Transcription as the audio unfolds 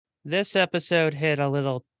This episode hit a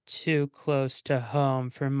little too close to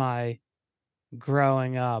home for my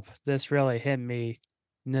growing up. This really hit me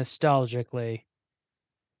nostalgically.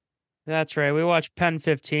 That's right. We watched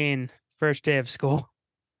PEN15 first day of school.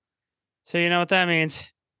 So you know what that means.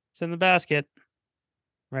 It's in the basket.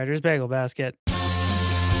 Writer's Bagel Basket.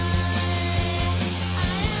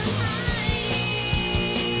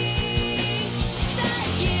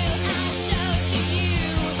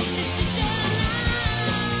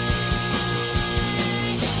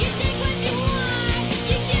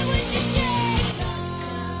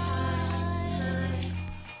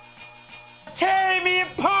 Tear me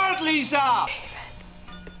apart, Lisa!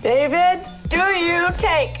 David, do you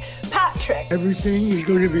take Patrick? Everything is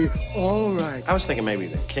going to be all right. I was thinking maybe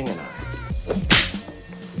the king and I.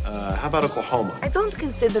 How about Oklahoma? I don't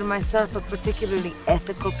consider myself a particularly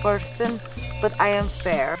ethical person, but I am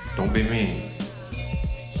fair. Don't be mean.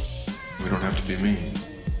 We don't have to be mean.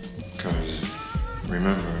 Because,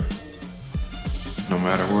 remember, no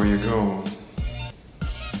matter where you go,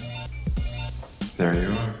 there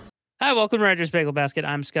you are. Hi, welcome to Writer's Bagel Basket.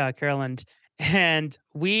 I'm Scott Caroland, and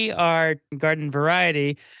we are Garden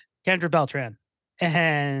Variety, Kendra Beltran.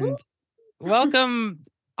 And welcome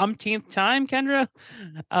umpteenth time, Kendra.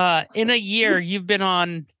 In a year, you've been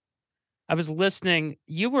on, I was listening,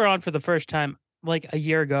 you were on for the first time like a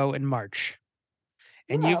year ago in March.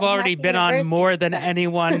 And you've already been on more than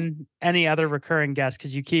any other recurring guest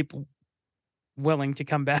because you keep willing to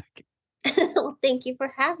come back. Well, thank you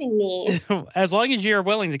for having me. As long as you're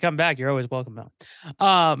willing to come back, you're always welcome.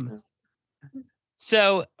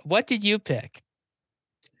 So what did you pick?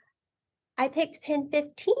 I picked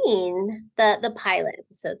PEN15, the pilot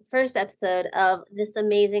episode, the first episode of this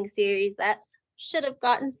amazing series that should have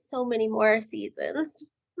gotten so many more seasons.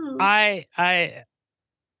 I'll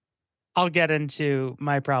get into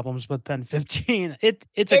my problems with PEN15.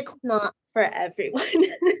 It's not for everyone.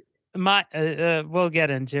 We'll get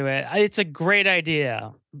into it. It's a great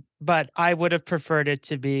idea, but I would have preferred it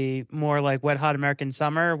to be more like Wet Hot American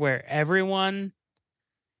Summer, where everyone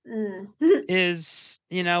is,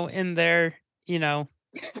 in their, 30s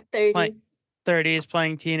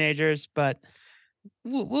playing teenagers, but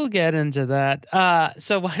we'll get into that.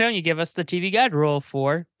 So why don't you give us the TV guide rule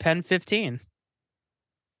for PEN15?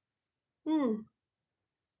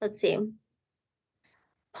 Let's see.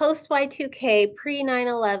 Post Y2K, pre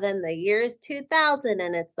 9/11, the year is 2000,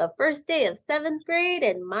 and it's the first day of 7th grade,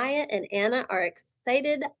 and Maya and Anna are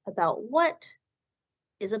excited about what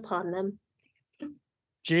is upon them.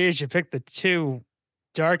 Geez, you picked the two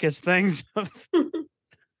darkest things.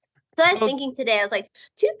 So I was thinking today, I was like,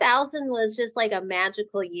 2000 was just like a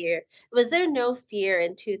magical year. Was there no fear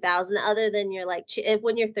in 2000 other than you're like,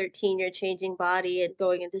 when you're 13, you're changing body and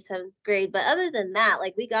going into 7th grade. But other than that,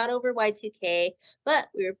 like we got over Y2K, but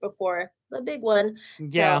we were before the big one.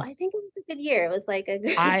 Yeah. So I think it was a good year. It was like a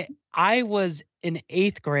good. I was in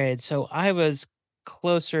 8th grade, so I was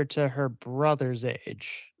closer to her brother's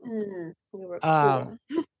age. You were cool.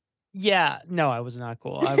 Yeah, no, I was not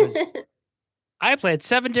cool. I played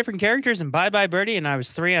 7 different characters in Bye Bye Birdie, and I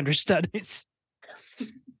was 3 understudies.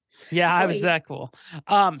 Yeah, I was that cool.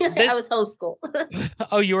 I was homeschooled.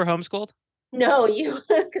 Oh, you were homeschooled? No,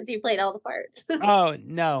 because you played all the parts. Oh,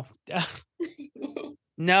 no.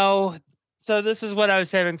 No. So this is what I was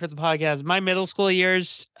saving for the podcast. My middle school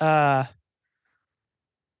years were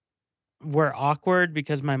awkward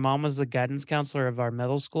because my mom was the guidance counselor of our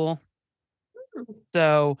middle school.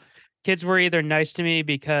 So kids were either nice to me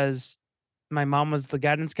because my mom was the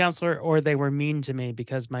guidance counselor, or they were mean to me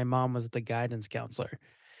because my mom was the guidance counselor.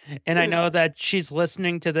 And I know that she's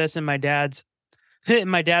listening to this in my dad's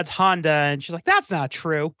Honda, and she's like, "That's not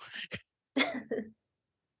true."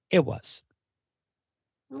 It was.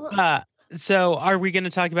 So are we going to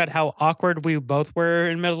talk about how awkward we both were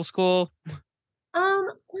in middle school?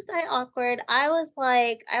 Was I awkward? I would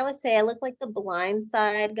say I looked like the Blind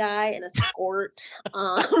Side guy in a skirt.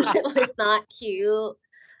 It was not cute.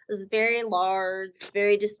 It was very large,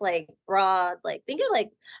 very just like broad. Like think of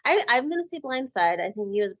like I'm gonna say Blind Side. I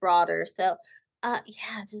think he was broader. So but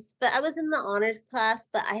I was in the honors class,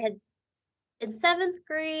 but I had in 7th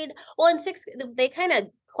grade, well, in 6th, they kind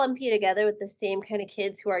of clump you together with the same kind of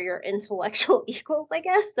kids who are your intellectual equals, I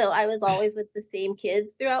guess. So I was always with the same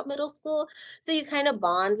kids throughout middle school. So you kind of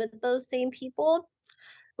bond with those same people.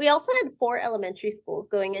 We also had 4 elementary schools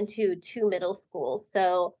going into 2 middle schools.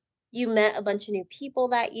 So you met a bunch of new people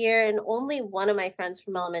that year, and only one of my friends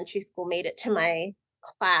from elementary school made it to my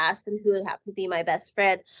class, and who happened to be my best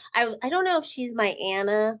friend. I don't know if she's my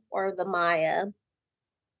Anna or the Maya.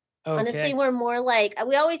 Okay. Honestly, we're more like,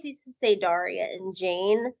 we always used to say Daria and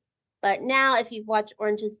Jane, But now, if you've watched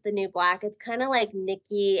Orange is the New Black, it's kind of like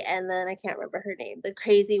Nikki, and then I can't remember her name, the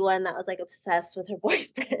crazy one that was like obsessed with her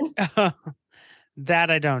boyfriend.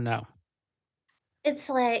 That I don't know. It's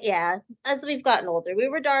like, yeah, as we've gotten older, we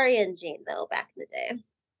were Daria and Jean though back in the day.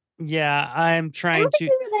 Yeah, I'm I trying don't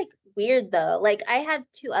think to. we were like weird though. Like I had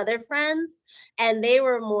two other friends, and they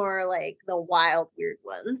were more like the wild, weird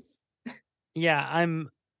ones. Yeah, I'm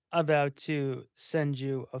about to send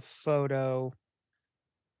you a photo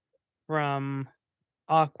from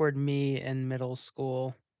awkward me in middle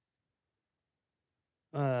school.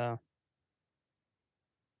 Uh,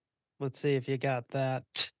 let's see if you got that.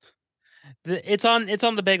 It's on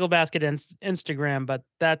the Bagel Basket Instagram, but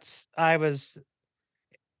I was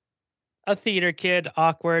a theater kid,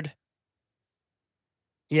 awkward.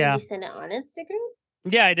 Did Yeah, you send it on Instagram?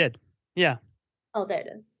 yeah, I did. Yeah, Oh, there it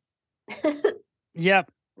is.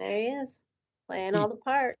 yep. There he is, playing He- all the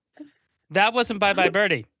parts. That wasn't Bye Bye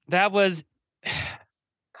Birdie. That was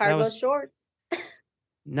Cargo was shorts.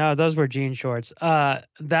 no, those were jean shorts. That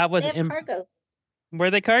was They have cargo. were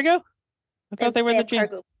they cargo? I thought they were They the have jean.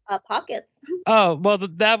 cargo pockets. Oh well,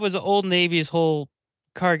 that was Old Navy's whole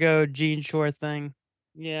cargo jean short thing.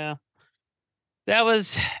 Yeah, that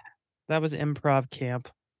was improv camp.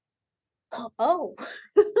 Oh.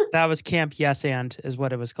 That was Camp Yes and is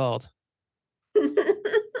what it was called.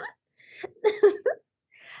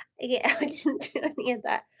 Yeah, I didn't do any of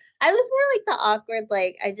that. I was more like the awkward,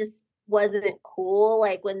 like I just wasn't cool.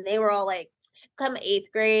 Like when they were all like, come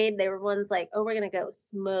 8th grade, they were ones like, oh, we're gonna go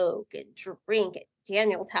smoke and drink at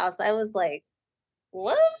Daniel's house. I was like,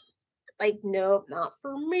 what? Like, nope, not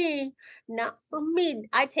for me. Not for me.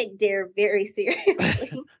 I take dare very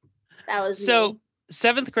seriously. That was So me.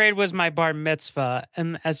 7th grade was my bar mitzvah,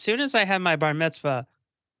 and as soon as I had my bar mitzvah,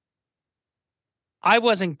 I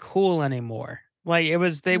wasn't cool anymore. Like it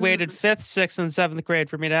was, they waited 5th, 6th, and 7th grade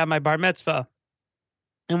for me to have my bar mitzvah.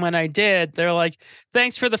 And when I did, they're like,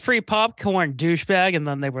 "Thanks for the free popcorn, douchebag," and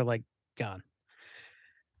then they were like gone.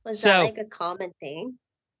 Was that So, like a common thing?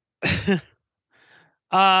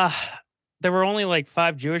 uh, there were only like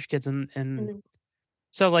 5 Jewish kids, and Mhm.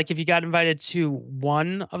 so like if you got invited to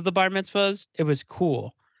one of the bar mitzvahs, it was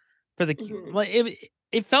cool. For the Mhm. like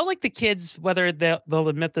it felt like the kids, whether they'll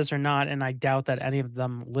admit this or not, and I doubt that any of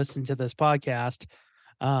them listen to this podcast.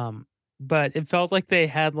 But it felt like they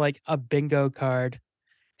had like a bingo card,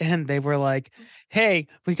 and they were like, "Hey,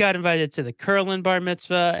 we got invited to the Curlin bar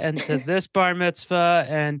mitzvah and to this bar mitzvah,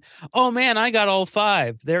 and oh man, I got all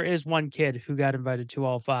 5." There is one kid who got invited to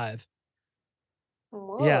all 5.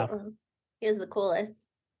 Yeah, Whoa. He was the coolest.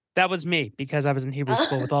 that was me because I was in Hebrew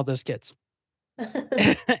school with all those kids.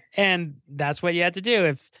 And that's what you had to do.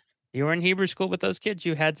 If you were in Hebrew school with those kids,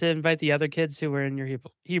 you had to invite the other kids who were in your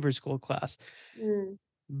Hebrew school class. Mm.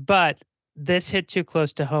 But this hit too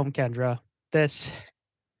close to home, Kendra. This,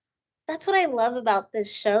 That's what I love about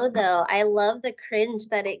this show, though. I love the cringe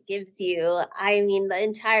that it gives you. I mean, the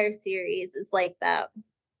entire series is like that.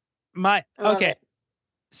 I love okay. it.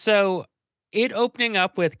 So it opening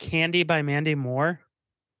up with Candy by Mandy Moore.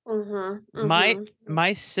 Mm-hmm. My Mm-hmm.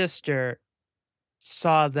 my sister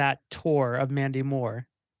saw that tour of Mandy Moore.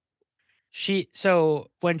 So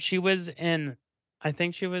when she was in, I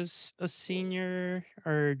think she was a senior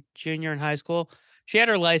or junior in high school, she had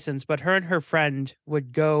her license, but her and her friend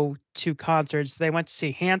would go to concerts. They went to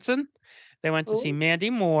see Hanson, they went to see Ooh. Mandy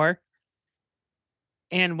Moore,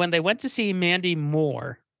 and when they went to see Mandy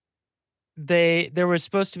Moore, there was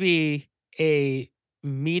supposed to be a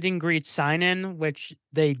meet and greet sign in, which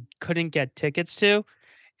they couldn't get tickets to,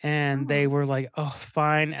 and they Oh. were like, "Oh,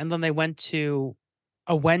 fine." And then they went to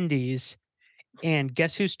a Wendy's, and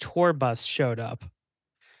guess whose tour bus showed up?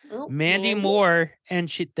 Oh, Mandy Mandy? Moore, and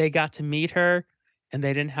they got to meet her, and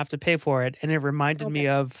they didn't have to pay for it, and it reminded Oh, me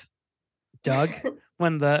that's of Doug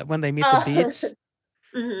when they meet the oh. Beats.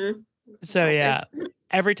 Mm-hmm. So yeah,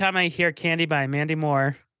 every time I hear Candy by Mandy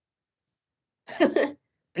Moore,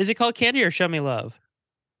 is it called Candy or Show Me Love?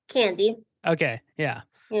 Candy. Okay, yeah.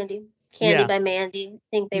 Candy. Candy Yeah. by Mandy. I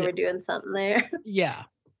think they Yeah. were doing something there. Yeah.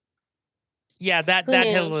 Yeah, that Who hit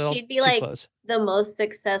a knew? little She'd be too like close. the most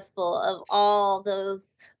successful of all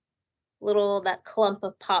those that clump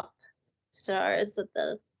of pop stars at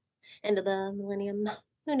the end of the millennium.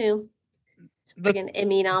 Who knew? The Friggin'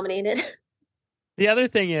 Emmy nominated. the other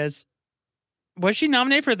thing is, was she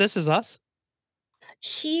nominated for This Is Us?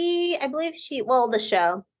 I believe well, the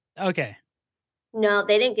show. Okay. No,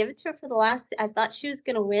 they didn't give it to her for the last. I thought she was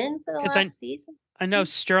gonna win for the 'Cause last season. I know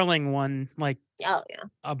Sterling won like Oh yeah,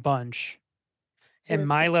 a bunch, he and was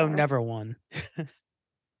the Milo star. never won. Said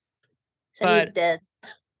he's But dead.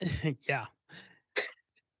 yeah.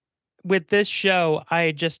 With this show,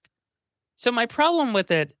 I just So my problem with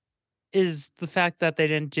it is the fact that they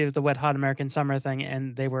didn't do the Wet Hot American Summer thing,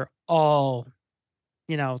 and they were all,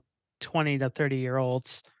 20 to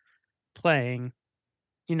 30-year-olds playing,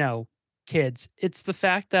 kids. It's the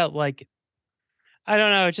fact that, like, I don't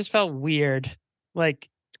know, it just felt weird. Like,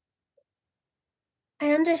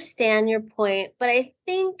 I understand your point, but I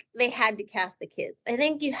think they had to cast the kids. I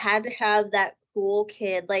think you had to have that cool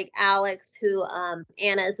kid like Alex, who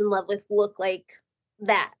Anna is in love with, look like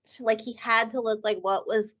that. Like he had to look like what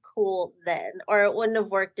was cool then, or it wouldn't have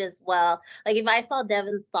worked as well. Like if I saw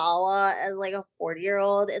Devon Sawa as like a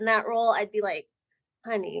 40-year-old in that role, I'd be like,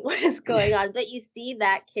 honey, what is going on? But you see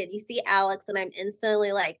that kid, you see Alex, and I'm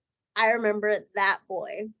instantly like, I remember that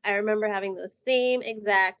boy. I remember having those same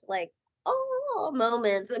exact like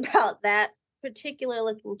moments about that particular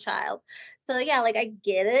looking child. So yeah, like I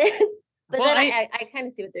get it, but Well, then I kind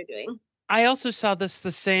of see what they're doing. I also saw this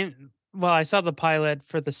the same. Well, I saw the pilot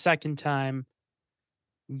for the second time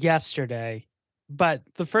yesterday, but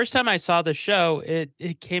the first time I saw the show,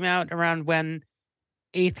 it came out around when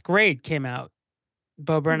eighth grade came out,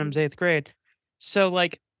 Bo Burnham's eighth grade. So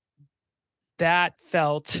like that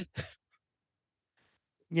felt,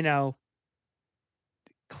 you know,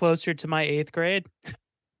 closer to my eighth grade.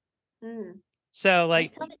 Mm. So I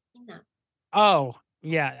like, still haven't seen that. oh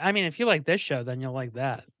yeah, I mean, if you like this show, then you'll like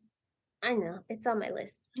that. I know it's on my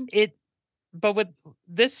list. But with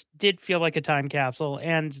this did feel like a time capsule,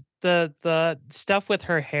 and the stuff with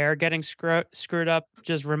her hair getting screwed up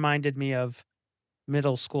just reminded me of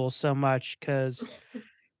middle school so much. Because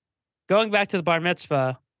going back to the bar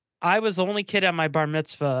mitzvah, I was the only kid at my bar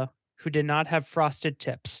mitzvah who did not have frosted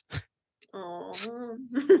tips. Oh.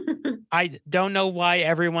 I don't know why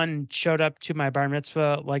everyone showed up to my bar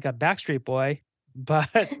mitzvah like a Backstreet Boy,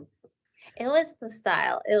 but It was the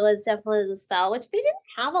style. It was definitely the style, which they didn't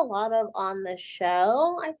have a lot of on the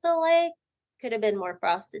show. I feel like could have been more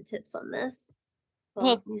frosted tips on this.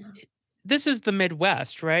 well, Yeah. this is the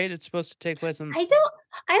Midwest, right? It's supposed to take place in. I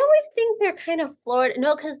always think they're kind of Florida.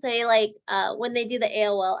 No, because they like when they do the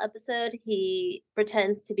AOL episode, he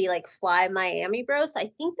pretends to be like Fly Miami Bro. So I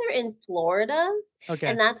think they're in Florida. Okay.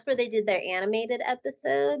 And that's where they did their animated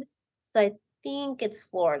episode. So I think it's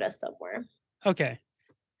Florida somewhere. Okay.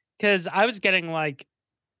 Because I was getting like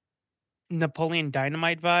Napoleon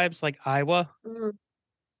Dynamite vibes, like Iowa. Mm.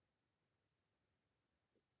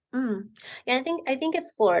 Mm. Yeah, I think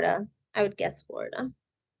it's Florida. I would guess Florida.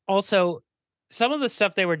 Also, some of the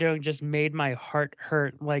stuff they were doing just made my heart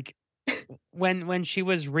hurt. Like when she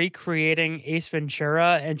was recreating Ace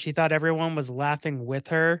Ventura and she thought everyone was laughing with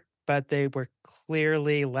her, but they were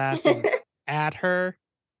clearly laughing at her.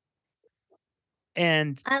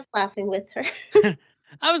 And I was laughing with her.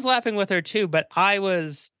 I was laughing with her too, but I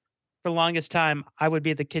was, for the longest time, I would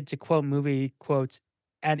be the kid to quote movie quotes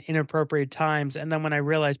at inappropriate times. And then when I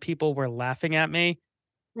realized people were laughing at me,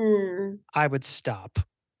 I would stop.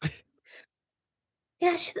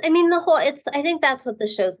 Yeah, I mean I think that's what the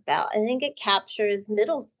show's about. I think it captures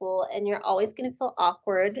middle school and you're always going to feel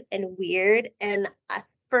awkward and weird. And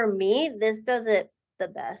for me, this does it the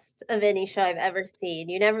best of any show I've ever seen.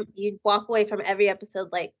 You'd walk away from every episode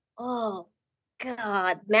like, oh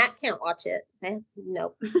God, Matt can't watch it.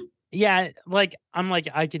 Nope. Yeah, like I'm like,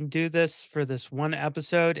 I can do this for this one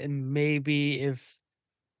episode, and maybe if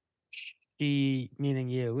she, meaning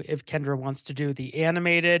you, if Kendra wants to do the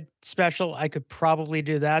animated special, I could probably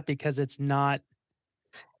do that because it's not.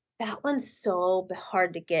 That one's so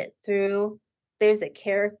hard to get through. There's a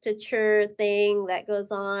caricature thing that goes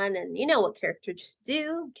on, and you know what caricatures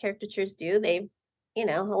do. Caricatures do. They,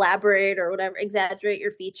 elaborate or whatever, exaggerate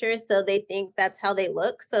your features, so they think that's how they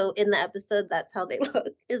look. So in the episode, that's how they look,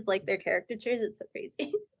 is like their caricatures. It's so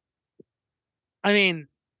crazy. I mean,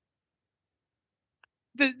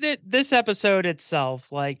 this episode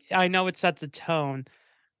itself, like, I know it sets a tone,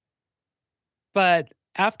 but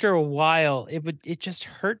after a while, it just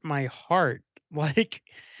hurt my heart, like,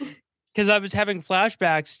 because I was having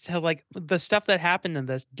flashbacks to like the stuff that happened in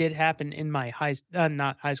this did happen in my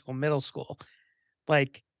not high school, middle school,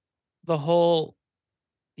 like the whole,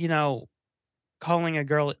 calling a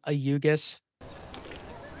girl a Yugis.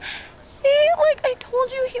 See, like I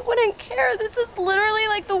told you, he wouldn't care. This is literally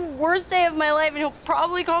like the worst day of my life, and he'll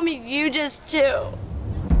probably call me Eugis too.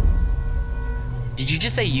 Did you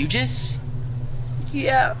just say Eugis?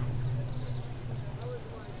 Yeah.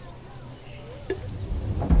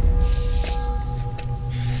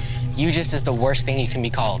 Eugis is the worst thing you can be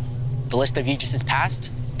called. The list of Eugises passed,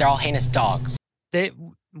 they're all heinous dogs. They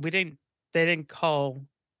didn't call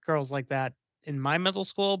girls like that in my middle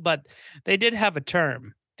school, but they did have a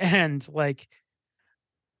term. And like,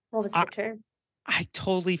 what was the term? I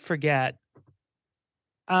totally forget.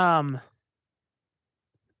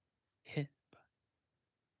 hit-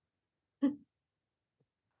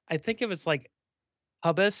 I think it was like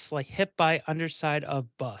pubis, like hit by underside of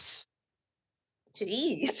bus,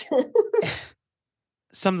 Jeez.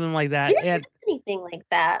 something like We that. didn't And have anything like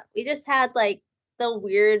that. We just had like the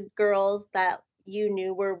weird girls that you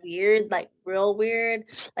knew were weird, like real weird.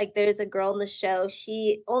 Like there's a girl in the show.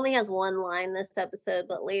 She only has one line this episode,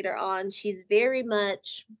 but later on, she's very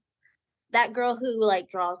much that girl who like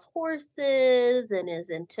draws horses and is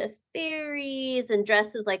into fairies and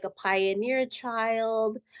dresses like a pioneer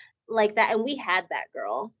child, like that. And we had that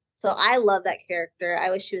girl. So I love that character. I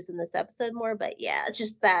wish she was in this episode more, but yeah,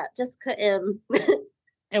 just that. Just couldn't it love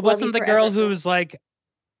you wasn't the forever. girl who's like,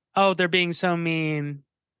 oh, they're being so mean.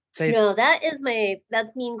 No,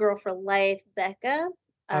 that's Mean Girl for Life, Becca.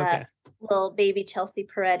 Okay. Little baby Chelsea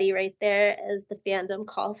Peretti right there, as the fandom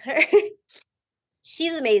calls her.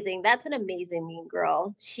 She's amazing. That's an amazing Mean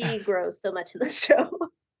Girl. She grows so much in the show.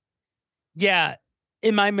 Yeah.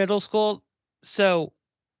 In my middle school, so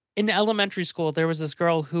in elementary school, there was this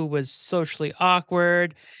girl who was socially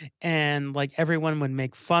awkward and like everyone would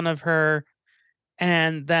make fun of her.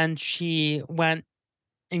 And then she went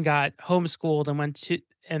and got homeschooled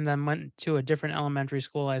and then went to a different elementary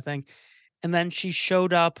school, I think. And then she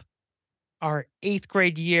showed up our 8th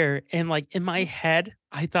grade year. And like in my head,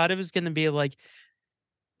 I thought it was gonna be like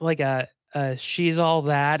a she's all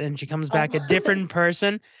that and she comes back a different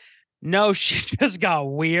person. No, she just got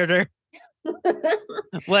weirder.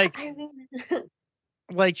 Like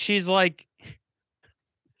like she's like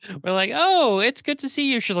we're like, oh, it's good to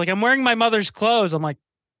see you. She's like, I'm wearing my mother's clothes. I'm like,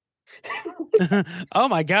 oh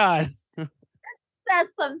my God.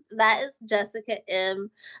 That is Jessica M,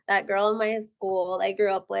 that girl in my school I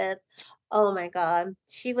grew up with. Oh my God.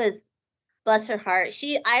 She was, bless her heart.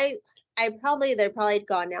 They're probably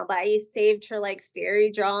gone now, but I saved her like fairy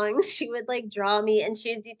drawings. She would like draw me and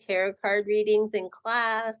she would do tarot card readings in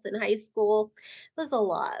class in high school. It was a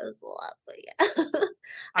lot. But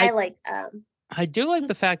yeah. I do like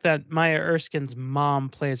the fact that Maya Erskine's mom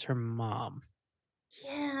plays her mom.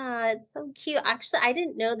 Yeah, it's so cute. Actually, I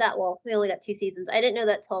didn't know that. Well, we only got 2 seasons. I didn't know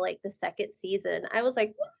that till like the second season. I was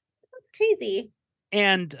like, what? That's crazy.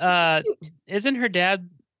 And isn't her dad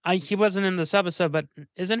he wasn't in this episode, but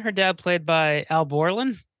isn't her dad played by Al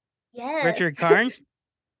Borland? Yes. Richard Karn?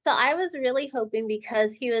 So I was really hoping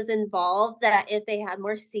because he was involved that if they had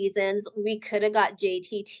more seasons, we could have got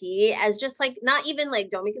JTT as just like not even like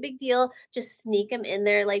don't make a big deal, just sneak him in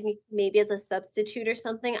there like maybe as a substitute or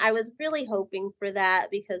something. I was really hoping for that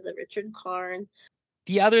because of Richard Karn.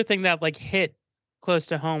 The other thing that like hit close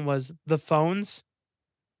to home was the phones,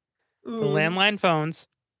 the landline phones,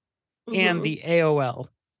 and the AOL,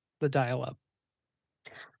 the dial-up.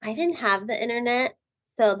 I didn't have the internet,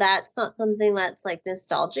 so that's not something that's like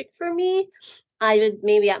nostalgic for me. I would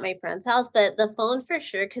maybe at my friend's house, but the phone for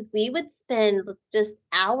sure, because we would spend just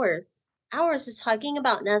hours just talking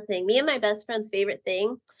about nothing. Me and my best friend's favorite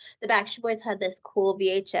thing, the Backstreet Boys had this cool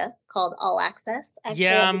VHS called All Access.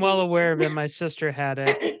 Yeah, I'm well aware of it. My sister had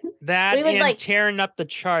it. That We would, and like- tearing up the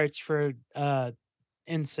charts for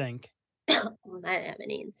NSYNC. I didn't have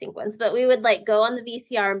any NSYNC ones, but we would like go on the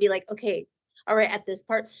VCR and be like, okay, all right, at this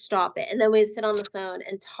part, stop it. And then we'd sit on the phone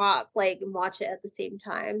and talk, like, and watch it at the same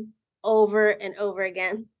time over and over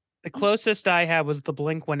again. The closest I had was the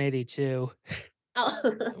Blink 182,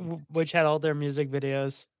 which had all their music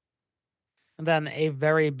videos. And then a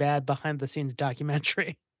very bad behind the scenes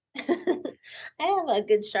documentary. I have a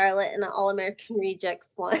Good Charlotte and an All American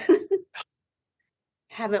Rejects one.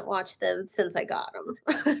 Haven't watched them since I got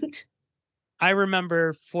them. I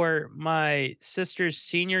remember for my sister's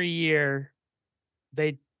senior year,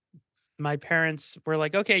 my parents were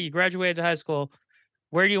like, okay, you graduated high school.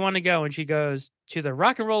 Where do you want to go? And she goes to the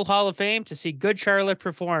Rock and Roll Hall of Fame to see Good Charlotte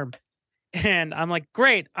perform. And I'm like,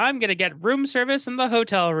 great, I'm going to get room service in the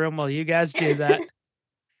hotel room while you guys do that.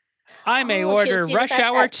 I may order Rush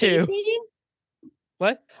Hour 2.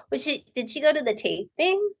 What? Did she go to the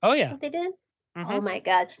taping? Oh, yeah. What they did? Mm-hmm. Oh my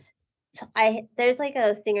God. So there's like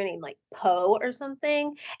a singer named like Poe or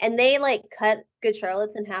something, and they like cut Good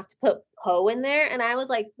Charlotte's in half to put Poe in there, and I was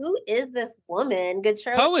like, who is this woman? Good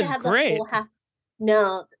Charlotte Poe should is have great. the whole half.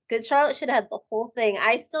 No, Good Charlotte should have the whole thing.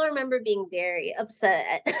 I still remember being very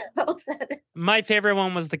upset about that. My favorite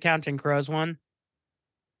one was the Counting Crows one.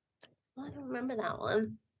 I don't remember that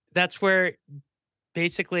one. That's where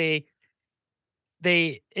basically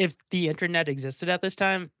if the internet existed at this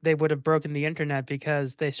time, they would have broken the internet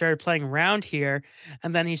because they started playing around here,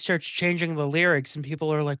 and then he starts changing the lyrics, and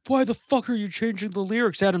people are like, why the fuck are you changing the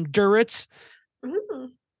lyrics, Adam Duritz?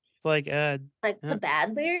 It's like the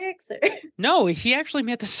bad lyrics? Or... No, he actually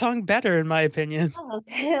made the song better, in my opinion. Oh,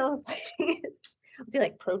 okay. I was like, was he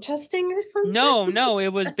like protesting or something? No,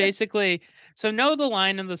 it was basically know the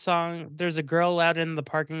line in the song. There's a girl out in the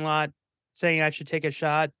parking lot saying I should take a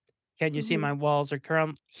shot. Can't you see my walls are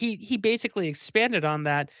curled? He basically expanded on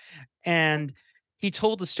that, and he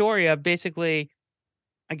told the story of basically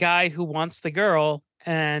a guy who wants the girl,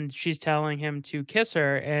 and she's telling him to kiss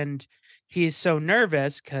her, and he's so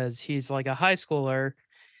nervous because he's like a high schooler,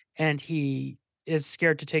 and he is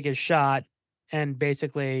scared to take his shot, and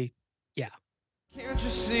basically, yeah. Can't you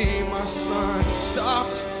see my sun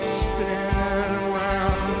stopped spinning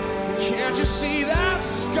around? Can't you see that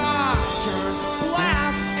sky turn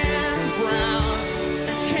black and brown?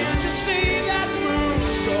 Can't you see that moon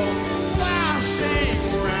go flashing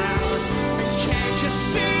round? Can't you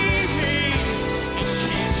see me?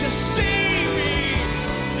 Can't you see me?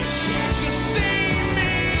 Can't you see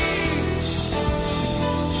me?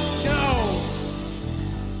 No.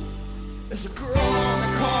 There's a girl on the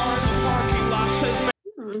car in the parking lot says.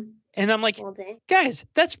 And I'm like, guys,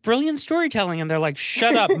 that's brilliant storytelling. And they're like,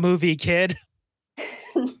 shut up, movie kid.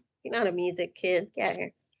 You're not a music kid. Get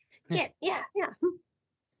here. Yeah.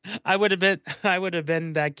 I would have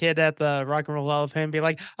been that kid at the Rock and Roll Hall of Fame and be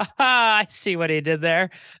like, aha, I see what he did there.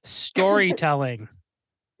 Storytelling.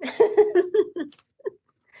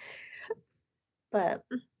 But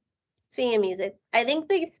speaking of music, I think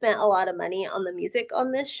they spent a lot of money on the music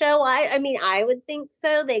on this show. I mean, I would think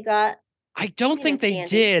so. They got. I don't think they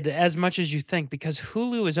did as much as you think, because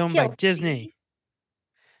Hulu is owned by Disney.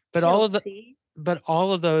 But all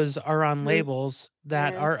of those are on labels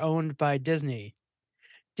that are owned by Disney.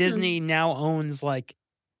 Disney now owns like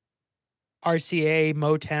RCA,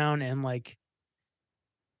 Motown, and like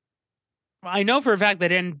I know for a fact they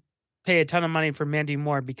didn't pay a ton of money for Mandy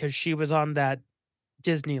Moore because she was on that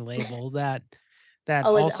Disney label that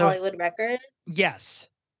also Hollywood Records. Yes.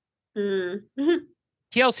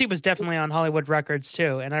 TLC was definitely on Hollywood Records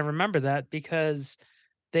too, and I remember that because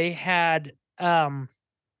they had the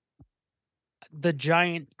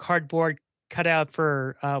giant cardboard cutout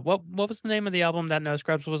for what was the name of the album that No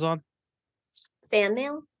Scrubs was on? Fan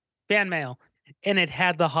Mail. Fan Mail, and it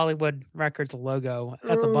had the Hollywood Records logo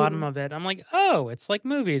at the bottom of it. I'm like, oh, it's like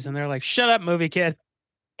movies, and they're like, shut up, movie kid.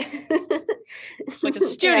 Like a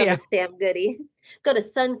studio. Yeah, Sam Goody. Go to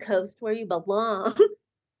Suncoast where you belong.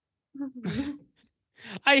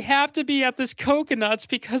 I have to be at this Coconuts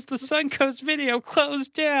because the Suncoast video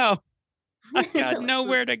closed down. I got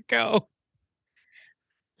nowhere to go.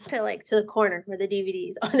 To the corner where the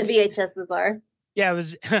DVDs or the VHSs are. Yeah, it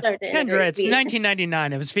was Kendra. It's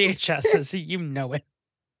 1999. It was VHSs. You know it.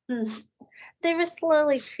 They were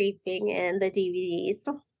slowly creeping in the DVDs.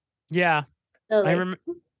 Yeah,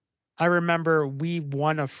 I remember we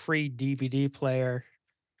won a free DVD player,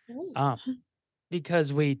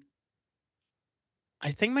 because I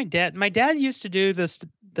think my dad used to do this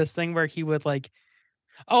thing where he would like,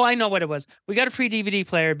 oh, I know what it was. We got a free DVD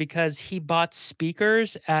player because he bought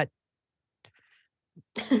speakers at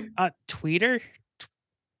Tweeter.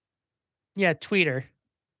 Yeah, Tweeter.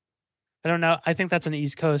 I don't know. I think that's an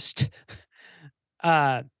East Coast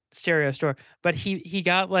stereo store. But he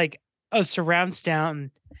got like a surround sound,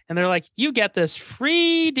 and they're like, you get this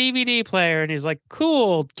free DVD player. And he's like,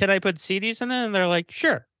 cool. Can I put CDs in it? And they're like,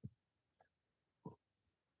 sure.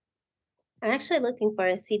 I'm actually looking for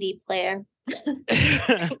a CD player.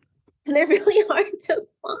 And they're really hard to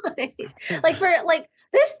find.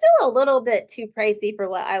 They're still a little bit too pricey for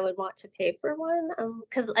what I would want to pay for one.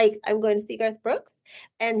 Because I'm going to see Garth Brooks,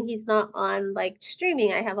 and he's not on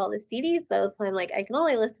streaming. I have all the CDs though, so I'm like, I can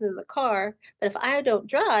only listen in the car. But if I don't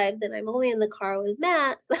drive, then I'm only in the car with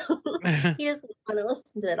Matt, so he doesn't want to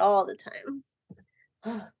listen to it all the time.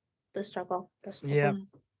 The struggle. Yeah.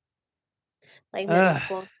 Like middle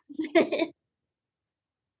school.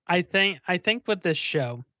 I think with this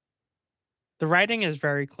show, the writing is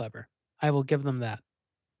very clever. I will give them that.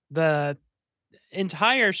 The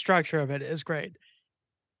entire structure of it is great.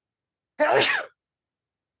 It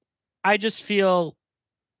just feels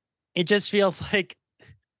like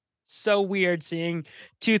so weird seeing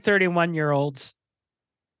two 31-year-olds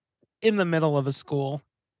in the middle of a school.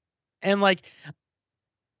 And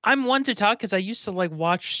I'm one to talk because I used to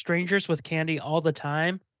watch Strangers with Candy all the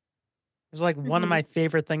time. It was one of my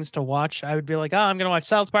favorite things to watch. I would be like, oh, I'm going to watch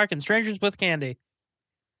South Park and Strangers with Candy.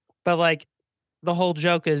 But the whole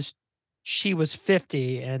joke is she was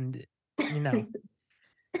 50 and, I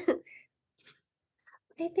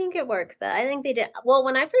think it works though. I think they did. Well,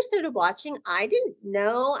 when I first started watching, I didn't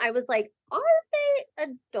know. I was like, are they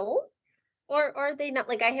adults or they not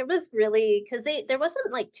like I was really because there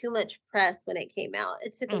wasn't like too much press when it came out.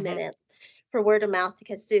 It took a minute for word of mouth to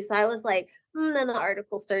catch through. So I was like, then the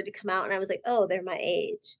article started to come out, and I was like, oh, they're my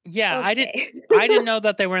age. Yeah, Okay. I didn't know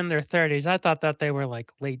that they were in their 30s. I thought that they were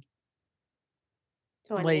like late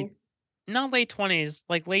 20s. not late 20s,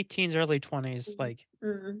 like late teens, early 20s, like.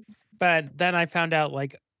 Mm. But then I found out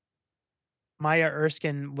like Maya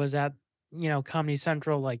Erskine was at, Comedy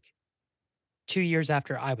Central like 2 years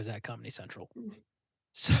after I was at Comedy Central.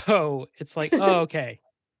 So it's like, oh, okay.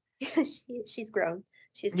 She's grown.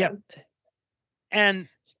 She's Yep. grown. And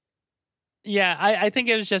yeah, I think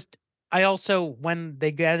it was just, I also, when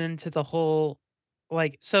they get into the whole,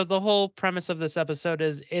 like, so the whole premise of this episode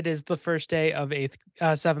is it is the first day of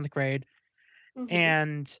 7th grade,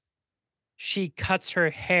 and she cuts her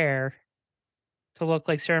hair to look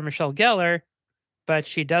like Sarah Michelle Gellar, but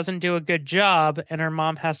she doesn't do a good job, and her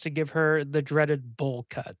mom has to give her the dreaded bowl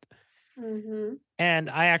cut. And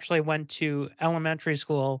I actually went to elementary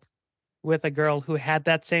school with a girl who had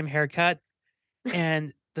that same haircut,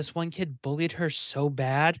 and this one kid bullied her so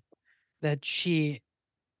bad that she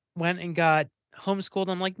went and got homeschooled.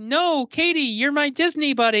 I'm like, no, Katie, you're my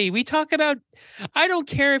Disney buddy. We talk about, I don't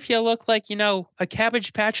care if you look like, a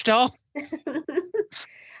Cabbage Patch doll.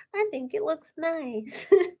 I think it looks nice.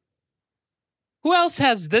 Who else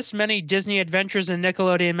has this many Disney adventures in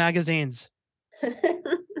Nickelodeon magazines?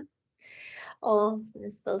 Oh,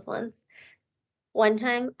 miss those ones. One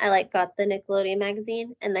time I got the Nickelodeon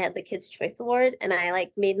magazine and they had the Kids Choice Award, and I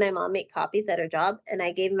made my mom make copies at her job, and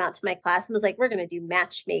I gave them out to my class and was like, we're gonna do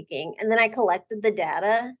matchmaking. And then I collected the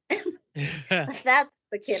data. That's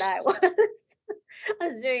the kid I was. I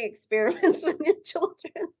was doing experiments with the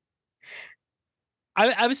children.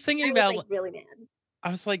 I was thinking about really mad. I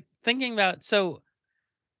was thinking about, so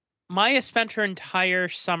Maya spent her entire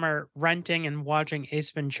summer renting and watching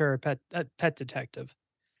Ace Ventura Pet Detective.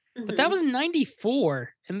 But that was 94,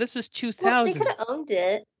 and this is 2000. Well, they could have owned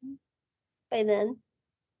it by then.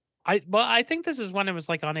 I think this is when it was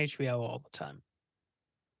on HBO all the time.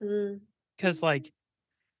 Because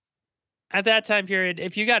at that time period,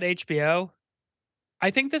 if you got HBO, I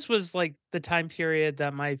think this was the time period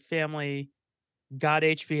that my family got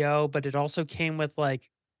HBO, but it also came with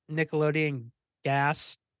Nickelodeon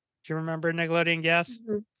Gas. Do you remember Nickelodeon Gas?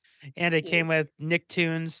 And it came with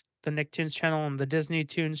Nicktoons, the Nicktoons channel, and the Disney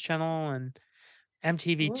Toons channel, and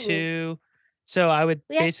MTV2. So I would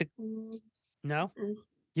no?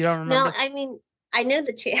 You don't remember? No, I mean, I knew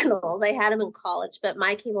the channels. I had them in college, but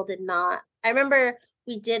my cable did not. I remember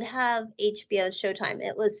we did have HBO Showtime.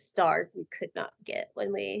 It was Stars we could not get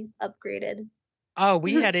when we upgraded. Oh,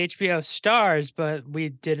 we had HBO Stars, but we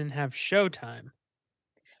didn't have Showtime.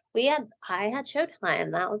 I had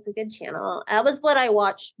Showtime. That was a good channel. That was what I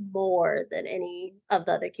watched more than any of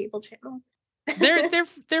the other cable channels.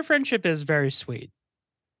 Their friendship is very sweet.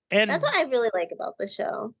 And that's what I really like about the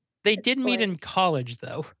show. They did meet in college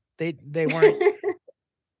though. They weren't.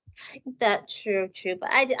 That's true. But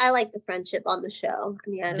I like the friendship on the show. I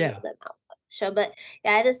mean, I don't know that about the show, but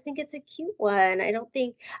yeah, I just think it's a cute one.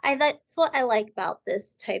 That's what I like about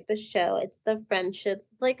this type of show. It's the friendships.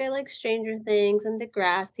 I like Stranger Things and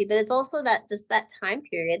Degrassi, but it's also that time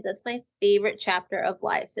period. That's my favorite chapter of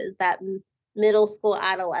life, is that middle school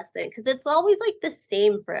adolescent, because it's always the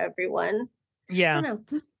same for everyone. Yeah. I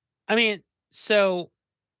don't know. I mean, so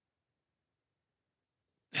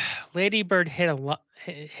Lady Bird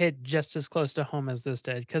hit just as close to home as this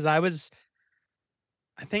did, because I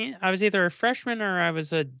think I was either a freshman or I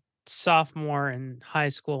was a sophomore in high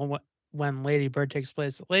school when Lady Bird takes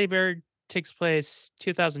place. Lady Bird takes place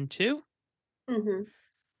 2002.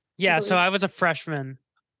 Yeah, so I was a freshman.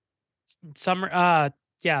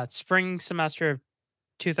 Spring semester of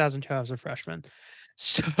 2002, I was a freshman.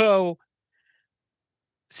 So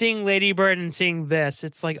seeing Lady Bird and seeing this,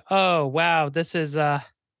 it's oh wow, this is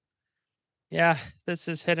this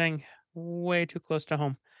is hitting way too close to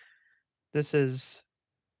home. This is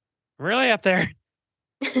really up there.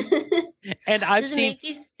 And Does it make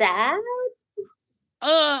you sad?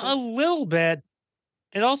 A little bit.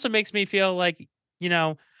 It also makes me feel all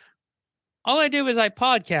I do is I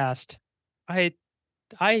podcast.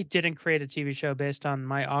 I didn't create a TV show based on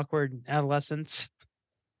my awkward adolescence.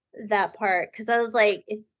 That part, because I was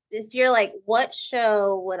if you're what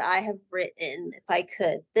show would I have written if I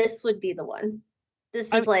could? This would be the one.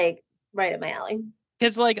 This is right up my alley.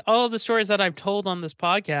 Because all of the stories that I've told on this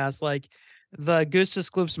podcast, the Gustus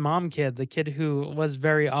Gloop's mom kid, the kid who was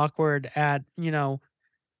very awkward at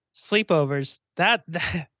sleepovers,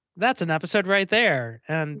 that's an episode right there.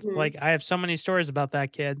 And I have so many stories about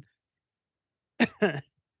that kid.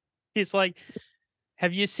 He's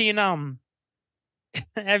have you seen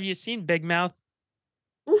Have you seen Big Mouth?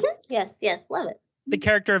 Yes, love it. The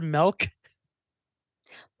character of Milk.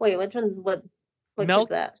 Wait, which one's what kid's Milk.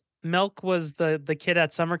 that? Milk was the kid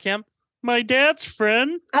at summer camp. My dad's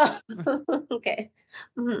friend. Oh, okay.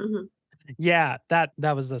 Mhm, Yeah, that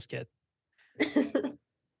was this kid. mhm.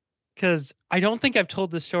 Because I don't think I've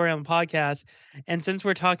told this story on the podcast. And since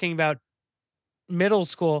we're talking about middle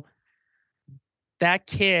school, that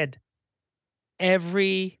kid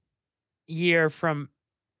every year from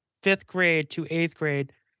 5th grade to 8th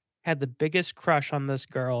grade had the biggest crush on this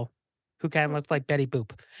girl who kind of looked like Betty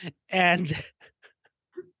Boop. And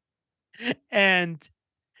and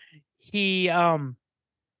he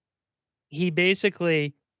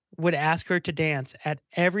basically would ask her to dance at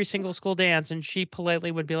every single school dance, and she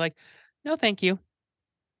politely would be like, "No, thank you."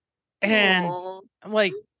 And Aw. I'm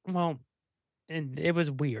like, well, and it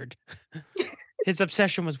was weird. His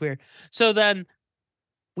obsession was weird. So then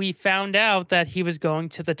we found out that he was going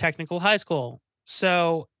to the technical high school.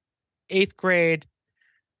 So 8th grade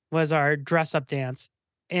was our dress up dance.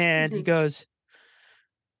 And he Mhm. goes,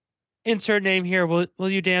 insert name here. Will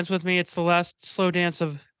you dance with me? It's the last slow dance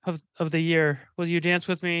of the year. Will you dance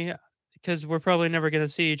with me? Because we're probably never going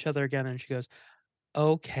to see each other again. And she goes,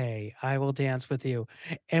 okay, I will dance with you.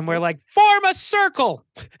 And we're like, form a circle.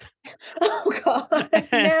 Oh God,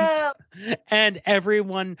 and, no. and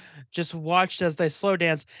everyone just watched as they slow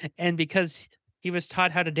dance. And because he was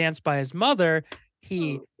taught how to dance by his mother,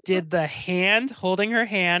 he did the hand, holding her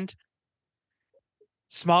hand,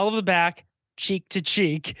 small of the back, cheek to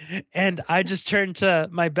cheek. And I just turned to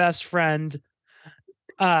my best friend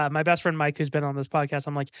Mike, who's been on this podcast.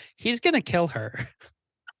 I'm like, he's gonna kill her.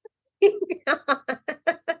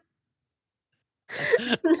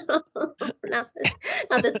 No,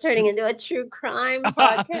 not this turning into a true crime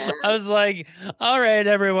podcast. I was like, all right,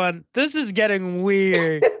 everyone, this is getting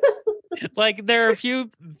weird. Like, there are a few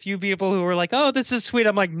people who were like, oh, this is sweet.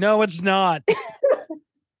 I'm like, no, it's not.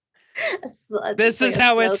 This is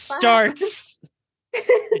how it starts.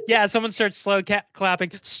 Yeah, someone starts slow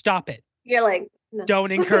clapping. Stop it. You're like, no.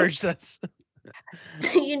 Don't encourage this.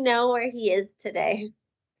 You know where he is today.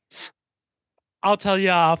 I'll tell you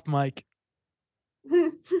off, Mike.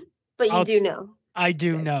 But you do know. I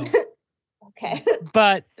do know. Okay.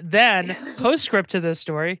 But then, postscript to this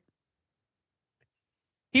story,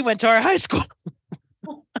 he went to our high school.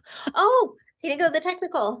 Oh, he didn't go to the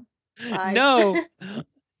technical. No.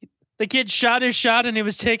 The kid shot his shot and he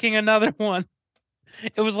was taking another one.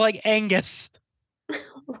 It was like Angus.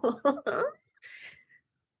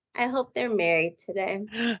 I hope they're married today.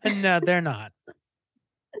 No, they're not.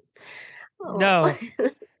 Oh.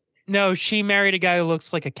 No, she married a guy who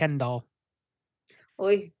looks like a Ken doll.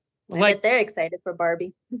 Oy. I bet they're excited for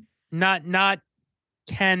Barbie. Not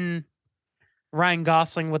Ken Ryan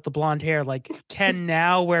Gosling with the blonde hair, like Ken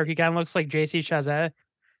now, where he kind of looks like JC Chazet.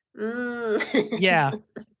 Yeah.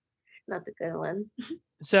 Not the good one.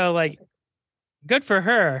 So, like, good for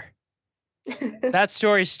her. That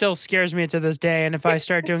story still scares me to this day. And if I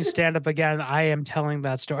start doing stand-up again, I am telling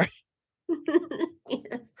that story.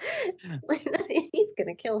 Yes. He's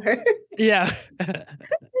gonna kill her. Yeah.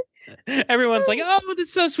 Everyone's like, oh,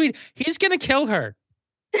 that's so sweet. He's gonna kill her.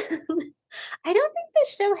 I don't think the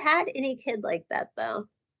show had any kid like that though.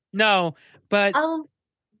 No, but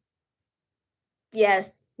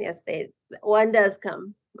yes, one does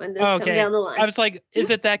come. One does come down the line. I was like, is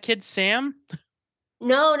it that kid Sam?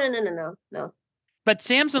 No. But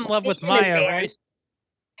Sam's in love with Maya, right?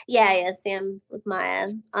 Yeah, Sam's with Maya.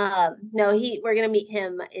 No, we're gonna meet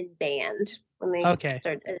him in band when they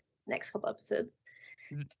start the next couple episodes.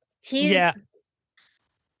 It's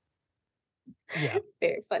a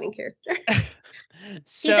very funny character.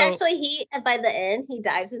 So, by the end, he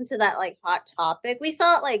dives into that like hot topic. We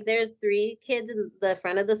saw like there's 3 kids in the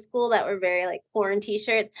front of the school that were very like porn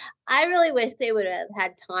t-shirts. I really wish they would have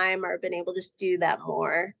had time or been able to just do that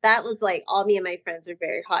more. That was like all me and my friends were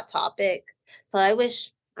very hot topic. So I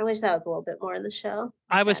wish that was a little bit more in the show.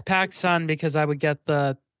 I was Pac Sun because I would get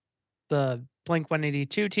the Blink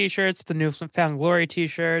 182 t-shirts, the Newfound Glory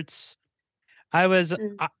t-shirts. I was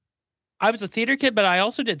a theater kid, but I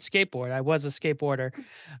also did skateboard. I was a skateboarder.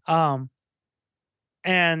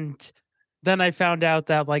 And then I found out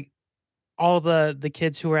that like all the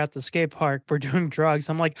kids who were at the skate park were doing drugs.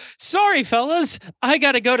 I'm like, sorry, fellas, I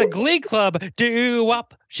got to go to Glee Club. Do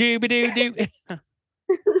wop, shooby doo doo.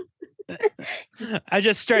 I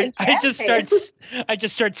just start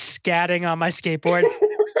scatting on my skateboard.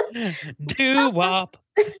 Do wop.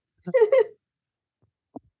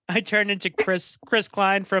 I turned into Chris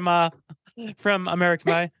Klein from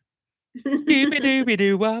American Pie. Scooby Dooby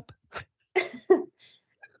Doo Wop.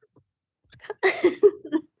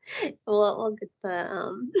 We'll get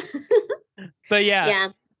the But yeah,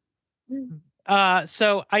 yeah.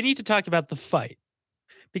 so I need to talk about the fight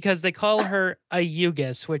because they call her a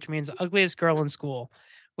Yugis, which means ugliest girl in school,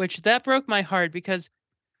 which that broke my heart because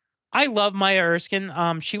I love Maya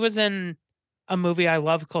Erskine. She was in a movie I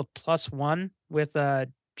love called Plus One with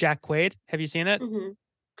Jack Quaid. Have you seen it? Hmm.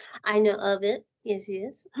 I know of it. Yes,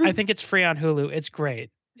 yes. I think it's free on Hulu. It's great.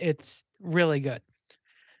 It's really good.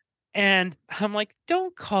 And I'm like,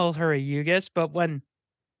 don't call her a Yugis. But when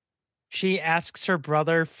she asks her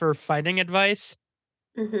brother for fighting advice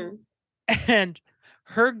Hmm. and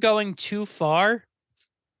her going too far,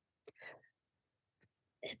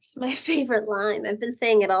 It's my favorite line. I've been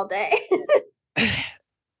saying it all day.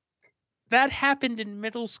 that happened in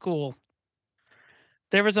middle school.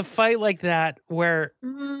 There was a fight like that where a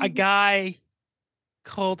Mhm. guy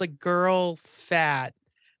called a girl fat,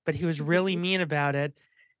 but he was really Mhm. mean about it.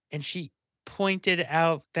 And she pointed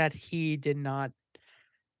out that he did not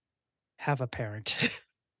have a parent.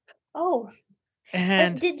 Oh,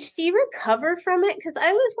 And did she recover from it? Because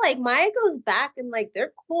I was like, Maya goes back and like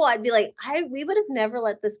they're cool. I'd be like, we would have never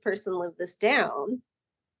let this person live this down.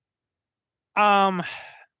 I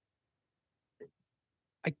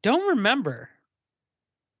don't remember.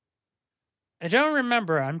 I don't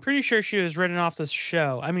remember. I'm pretty sure she was written off this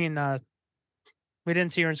show. I mean, we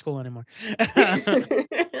didn't see her in school anymore.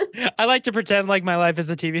 I like to pretend like my life is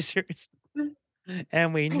a TV series.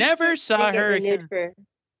 And we She never saw didn't get her renewed again. for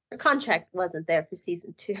her contract wasn't there for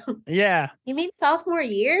season 2. Yeah. You mean sophomore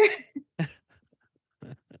year?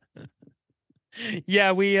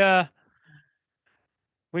 Yeah, we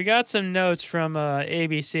got some notes from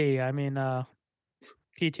ABC. I mean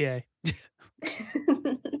PTA.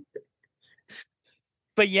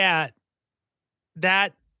 But yeah,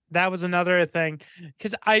 that was another thing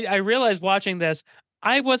because I realized watching this,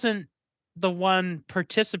 I wasn't the one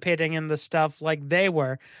participating in the stuff like they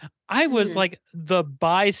were. I was Mhm. like the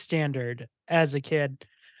bystander as a kid.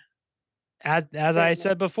 As I Goodness.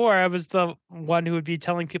 said before, I was the one who would be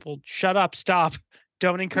telling people, "Shut up, stop,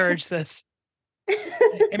 don't encourage this."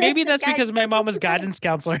 And maybe that's God, because my mom was guidance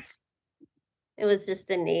counselor. it was just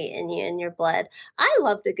innate in you, in your blood. I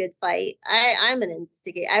loved a good fight. I'm an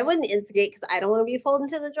instigator. I wouldn't instigate because I don't want to be pulled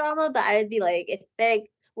into the drama, but I would be like, if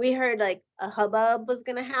we heard like a hubbub was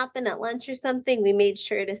gonna happen at lunch or something, we made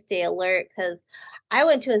sure to stay alert because I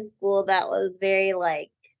went to a school that was very like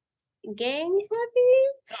gang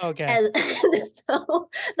heavy, Okay. and so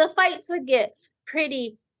the fights would get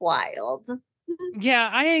pretty wild. Yeah,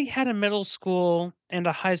 I had a middle school and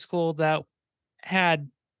a high school that had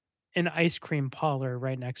an ice cream parlor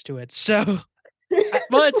right next to it. So,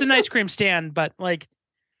 well, it's an ice cream stand, but like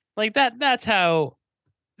that's how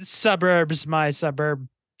my suburb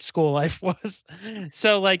school life was.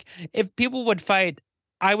 So like if people would fight,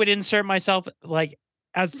 I would insert myself like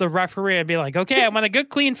as the referee and be like, "Okay, I want a good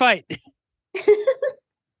clean fight.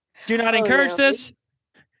 Do not Oh encourage no. this.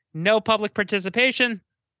 No public participation."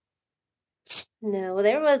 No,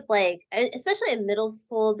 there was like, especially in middle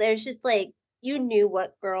school, there's just like, you knew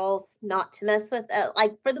what girls not to mess with.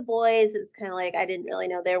 Like for the boys, it was kind of like I didn't really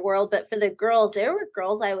know their world, but for the girls, there were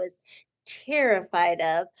girls I was terrified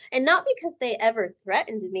of. And not because they ever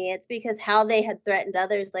threatened me, it's because how they had threatened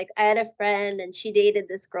others. Like I had a friend and she dated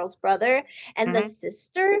this girl's brother, and the Mhm.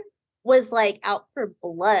 sister was like out for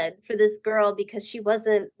blood for this girl because she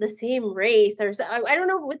wasn't the same race or so. I don't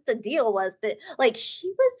know what the deal was, but like she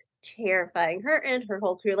was terrifying, her and her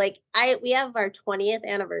whole crew. Like we have our 20th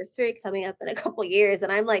anniversary coming up in a couple years,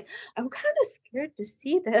 and I'm like, I'm kind of scared to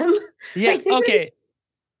see them. Yeah, Like they're gonna be okay.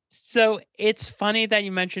 So it's funny that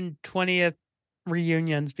you mentioned 20th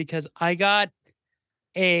reunions because I got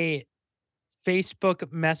a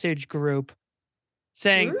Facebook message group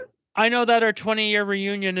saying, "Hmm?" "I know that our 20-year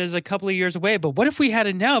reunion is a couple of years away, but what if we had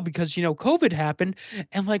it now because, COVID happened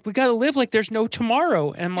and like we got to live like there's no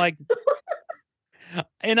tomorrow." And like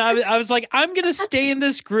and I was like, "I'm going to stay in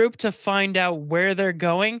this group to find out where they're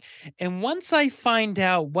going, and once I find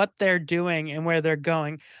out what they're doing and where they're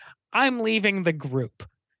going, I'm leaving the group."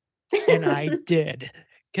 And I did,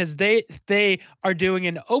 because they are doing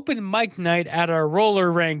an open mic night at our roller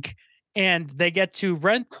rink, and they get to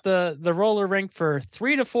rent the roller rink for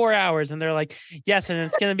 3 to 4 hours, and they're like, "Yes, and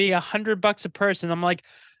it's gonna be $100 a person." I'm like,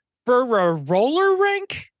 "For a roller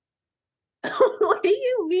rink?" What do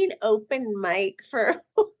you mean open mic for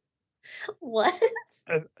what?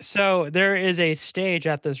 So there is a stage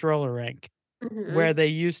at this roller rink where Hmm. they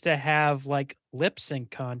used to have like lip sync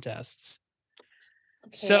contests.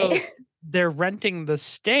 So Okay. they're renting the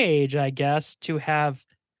stage, I guess, to have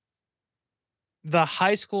the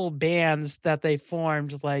high school bands that they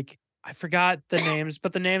formed like I forgot the names,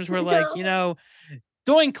 but the names were like,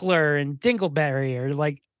 Doinkler and Dingleberry, or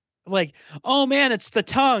like, oh man, it's the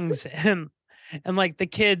tongues, and like the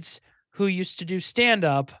kids who used to do stand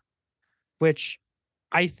up, which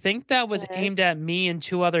I think that was aimed at me and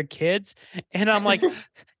two other kids, and I'm like,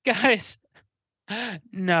 guys,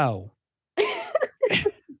 no.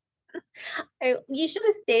 You should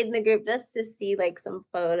have stayed in the group just to see like some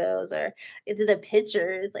photos or into the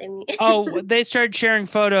pictures. I mean, Oh, they started sharing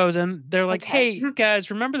photos, and they're like, Okay. hey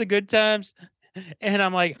guys, remember the good times? And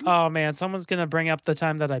I'm like, oh man, someone's gonna bring up the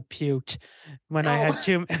time that I puked when I had Oh.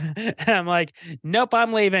 two. And I'm like, nope,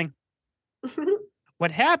 I'm leaving.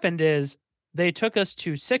 What happened is they took us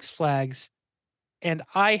to Six Flags, and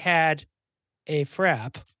I had a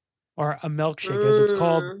frap, or a milkshake as it's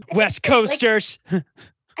called. West Coasters. I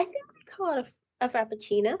think we call it a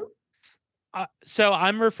frappuccino. So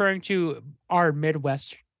I'm referring to our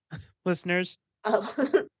Midwest listeners. Oh,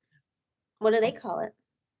 what do they call it?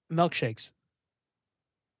 Milkshakes.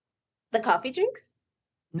 The coffee drinks?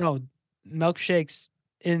 No, milkshakes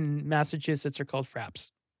in Massachusetts are called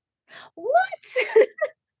fraps. What?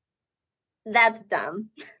 That's dumb.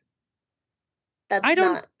 That's I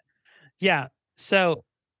don't. not. Yeah. So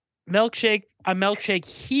a milkshake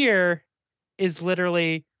here is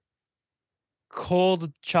literally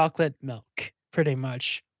cold chocolate milk, pretty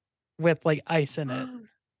much, with like ice in it.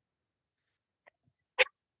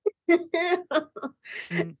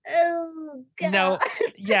 Oh, God. No,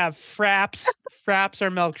 yeah, fraps are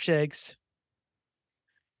milkshakes.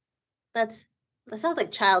 That sounds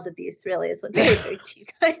like child abuse, really, is what they were doing to you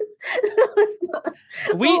guys. It's not-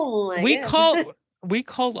 Oh my We goodness.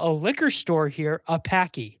 call a liquor store here a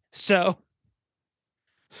packy. So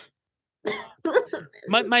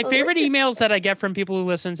my favorite emails that I get from people who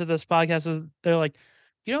listen to this podcast is they're like,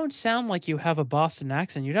 you don't sound like you have a Boston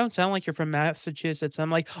accent. You don't sound like you're from Massachusetts.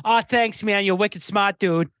 I'm like, oh, thanks, man. You're wicked smart,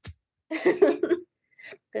 dude.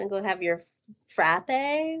 Gonna go have your frappe?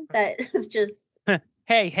 That is just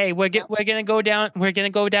Hey, we're gonna go down. We're gonna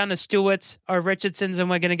go down to Stewart's or Richardson's, and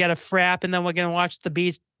we're gonna get a frap, and then we're gonna watch the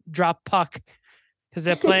Bees drop puck because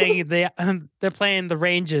they're playing the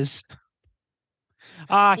Rangers. Do you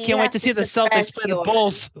Can't wait have to to see the suppress Celtics play the your-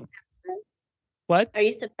 Bulls. What? Are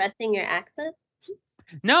you suppressing your accent?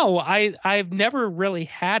 No, I've never really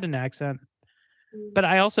had an accent, but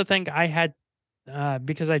I also think I had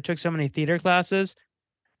because I took so many theater classes,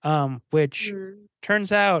 which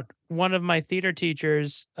turns out one of my theater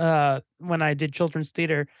teachers when I did children's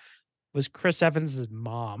theater was Chris Evans's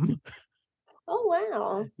mom. Oh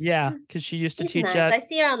wow. Yeah, because she used to She's teach nice. at I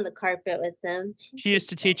see her on the carpet with them. she used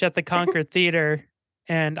to teach at the Concord Theater,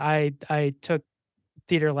 and I took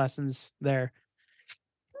theater lessons there.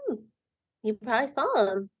 You probably saw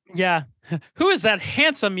him. Yeah. Who is that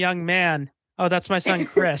handsome young man? Oh, that's my son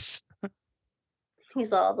Chris.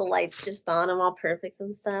 He's all the lights just on him, all perfect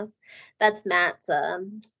and stuff. That's Matt's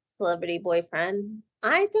celebrity boyfriend.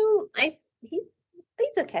 He's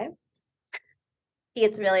okay. He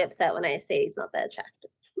gets really upset when I say he's not that attractive.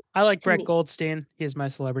 I like To Brett me. Goldstein. He's my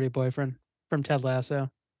celebrity boyfriend from Ted Lasso.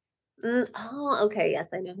 Oh, okay. Yes,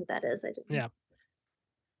 I know who that is. I didn't. Yeah.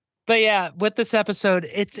 But yeah, with this episode,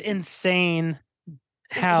 it's insane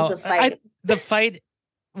how The fight. the fight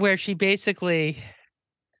where she basically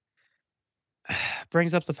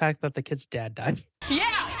brings up the fact that the kid's dad died. Yeah,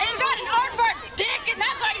 and you got an aardvark dick, and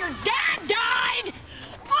that's why your dad died.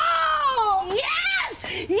 Oh, yes,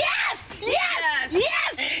 yes, yes,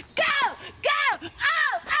 yes. Go.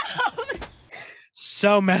 Oh.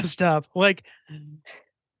 So messed up. Like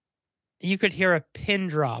you could hear a pin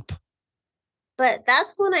drop. But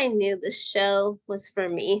that's when I knew the show was for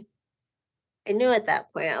me. I knew at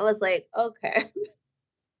that point. I was like, okay, this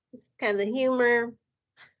is kind of humor.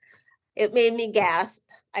 It made me gasp,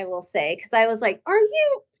 I will say, because I was like,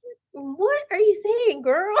 what are you saying,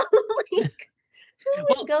 girl? Like, who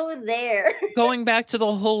would go there? Going back to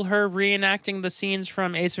the whole her reenacting the scenes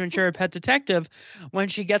from Ace Ventura Pet Detective, when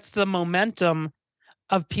she gets the momentum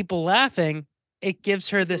of people laughing, it gives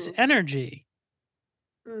her this energy.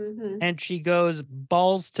 And she goes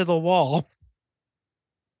balls to the wall.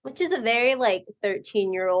 Which is a very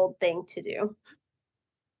 13-year-old thing to do.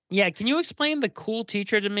 Yeah, can you explain the cool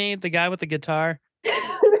teacher to me, the guy with the guitar?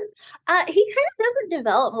 He kind of doesn't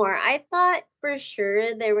develop more. I thought for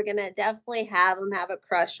sure they were gonna definitely have him have a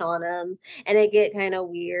crush on him and it get kind of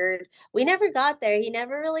weird. We never got there. He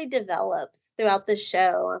never really develops throughout the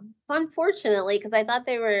show, unfortunately, because I thought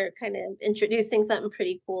they were kind of introducing something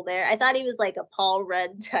pretty cool there. I thought he was like a Paul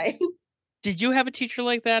Rudd type. Did you have a teacher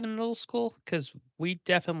like that in middle school? Because we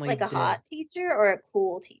definitely Like a did. hot teacher or a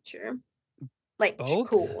cool teacher? Like Both?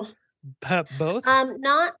 cool. Both?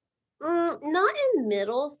 Not Not in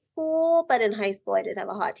middle school, but in high school I did have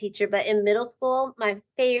a hot teacher. But in middle school, my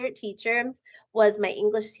favorite teacher was my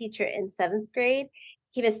English teacher in 7th grade.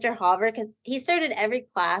 Mr. Hoover, because he started every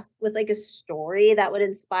class with like a story that would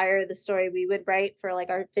inspire the story we would write for like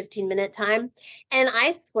our 15-minute time. And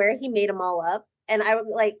I swear he made them all up. And I would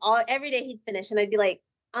like every day he'd finish and I'd be like,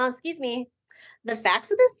 excuse me, the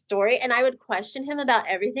facts of this story. And I would question him about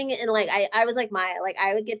everything. And like I was like Maya, like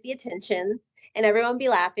I would get the attention and everyone would be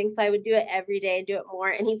laughing. So I would do it every day and do it more.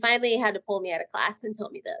 And he finally had to pull me out of class and tell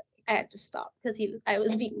me that I had to stop because I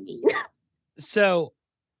was being mean. So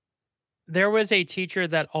there was a teacher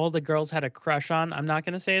that all the girls had a crush on. I'm not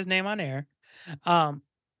going to say his name on air.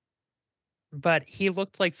 But he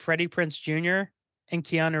looked like Freddie Prinze Jr. and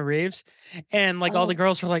Keanu Reeves. And like all the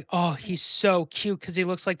girls were like, oh, he's so cute because he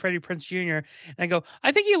looks like Freddie Prinze Jr. And I go,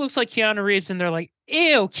 I think he looks like Keanu Reeves. And they're like,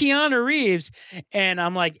 ew, Keanu Reeves. And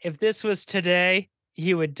I'm like, if this was today,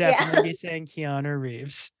 he would definitely be saying Keanu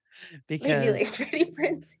Reeves. Because maybe like Freddie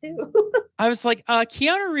Prinze too. I was like,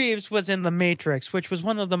 Keanu Reeves was in The Matrix, which was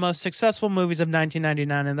one of the most successful movies of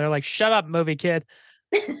 1999. And they're like, shut up, movie kid.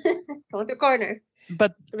 Go in the corner.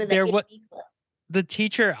 But the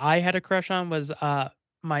teacher I had a crush on was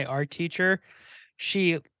my art teacher.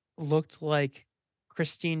 She looked like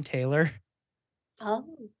Christine Taylor. Oh.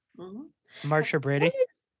 Marsha Brady.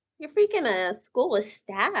 Your freaking school was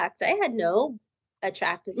stacked. I had no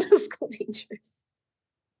attractive middle school teachers.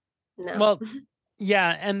 No. Well,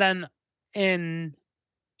 yeah, and then in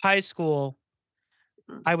high school,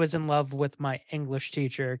 I was in love with my English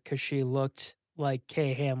teacher because she looked like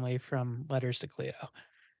Kay Hamley from Letters to Cleo.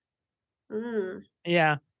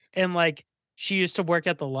 Yeah, and like she used to work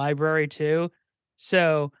at the library too.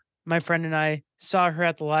 So my friend and I saw her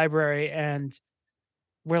at the library, and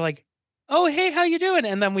we're like, "Oh, hey, how you doing?"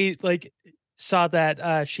 And then we like saw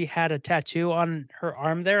that she had a tattoo on her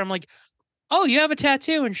arm there. I'm like, "Oh, you have a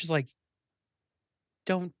tattoo?" And she's like,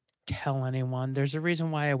 "Don't tell anyone. There's a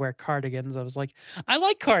reason why I wear cardigans." I was like, "I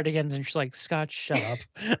like cardigans." And she's like, "Scott, shut up."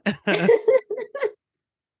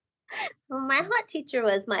 Well, my hot teacher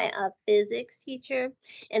was my physics teacher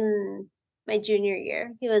in my junior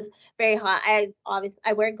year. He was very hot. I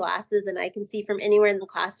wear glasses and I can see from anywhere in the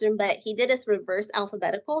classroom, but he did us reverse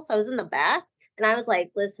alphabetical. So I was in the back and I was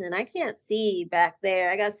like, listen, I can't see back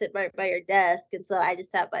there. I got to sit right by your desk. And so I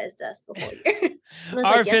just sat by his desk the whole year.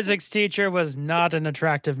 Our physics teacher was not an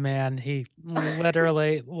attractive man. He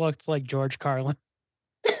literally looked like George Carlin.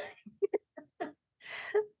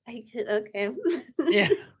 Okay. Yeah.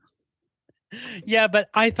 Yeah, but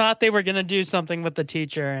I thought they were going to do something with the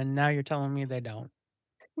teacher, and now you're telling me they don't.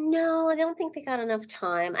 No, I don't think they got enough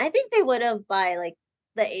time. I think they would have by like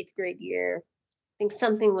the 8th grade year. I think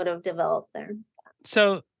something would have developed there.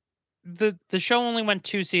 So the show only went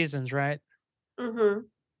 2 seasons, right?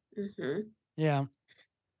 Yeah.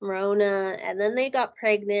 Rona, and then they got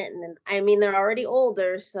pregnant, and then I mean they're already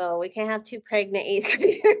older, so we can't have 2 pregnant 8th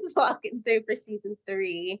graders walking through for season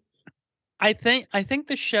 3. I think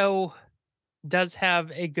the show does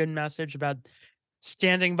have a good message about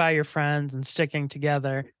standing by your friends and sticking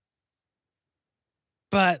together.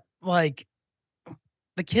 But like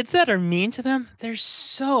the kids that are mean to them, they're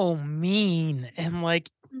so mean. And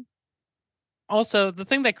like also the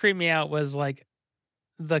thing that creeped me out was like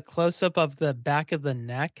the close up of the back of the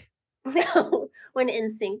neck. No, when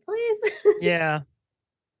in sync, please. Yeah.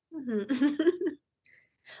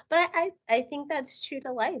 But I think that's true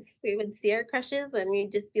to life. We would see our crushes and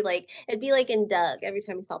we'd just be like, it'd be like in Doug every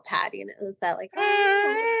time we saw Patty, and it was that like,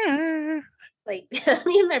 like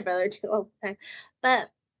me and my brother do all the time. But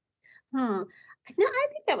no, I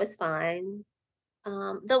think that was fine.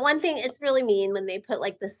 The one thing, it's really mean when they put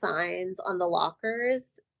like the signs on the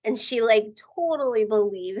lockers, and she like totally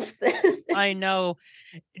believes this. I know.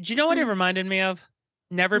 Do you know what it reminded me of?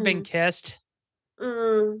 Never Been Kissed.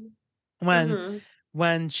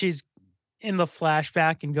 When she's in the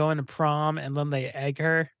flashback and going to prom, and then they egg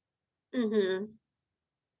her. Yeah.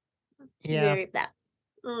 Very that.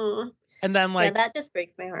 And then like that just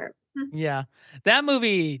breaks my heart. Yeah. That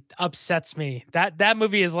movie upsets me. That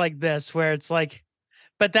movie is like this, where it's like,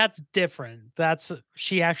 but that's different.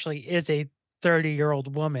 She actually is a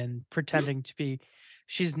 30-year-old woman pretending to be,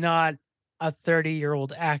 she's not a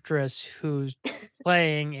 30-year-old actress who's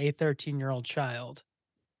playing a 13-year-old child.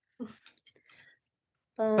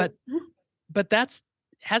 But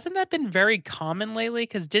hasn't that been very common lately?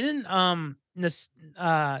 Because didn't Nassim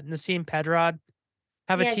Pedrad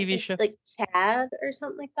have a TV show like Chad or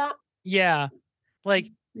something like that? Yeah,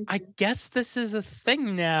 like I guess this is a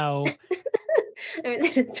thing now. I mean,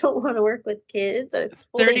 they just don't want to work with kids.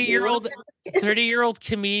 30-year-old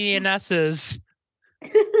comedionesses.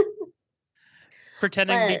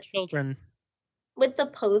 pretending to be But children. with the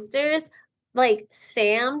posters, like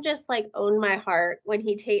Sam just like owned my heart when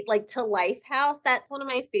he like to Lifehouse. That's one of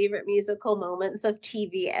my favorite musical moments of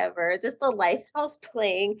TV ever. Just the Lifehouse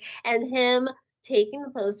playing and him taking the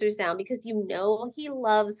posters down because you know he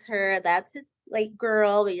loves her. That's his like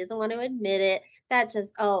girl, but he doesn't want to admit it. That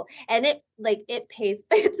just and it pays.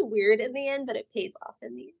 It's weird in the end, but it pays off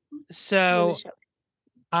in the So show.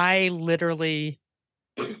 I literally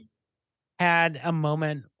had a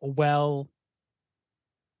moment. Well,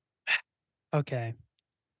 okay,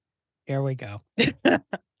 here we go.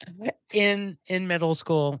 in middle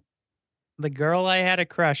school, the girl I had a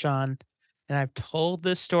crush on, and I've told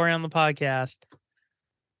this story on the podcast.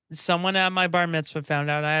 Someone at my bar mitzvah found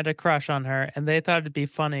out I had a crush on her, and they thought it'd be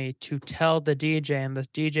funny to tell the DJ, and the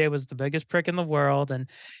DJ was the biggest prick in the world, and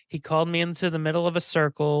he called me into the middle of a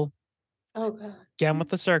circle. Oh god. Again with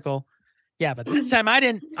the circle. Yeah, but this time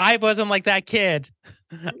I wasn't like that kid.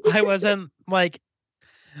 I wasn't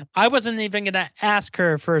even gonna ask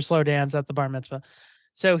her for a slow dance at the bar mitzvah.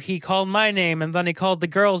 So he called my name, and then he called the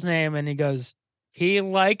girl's name, and he goes, "He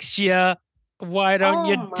likes you. Why don't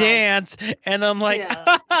you dance?" And I'm like,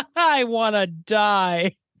 Yeah. I want to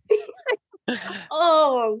die.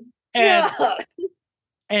 Oh, yeah.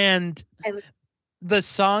 And the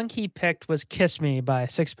song he picked was "Kiss Me" by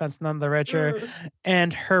Sixpence None the Richer.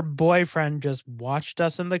 And her boyfriend just watched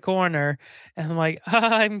us in the corner, and I'm like,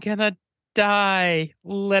 I'm gonna die,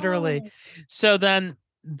 literally. So then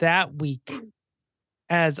that week,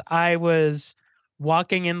 as I was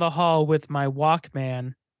walking in the hall with my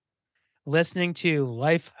Walkman, listening to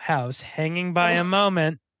Lifehouse, Hanging by a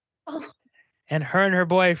Moment, and her and her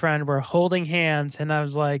boyfriend were holding hands, and I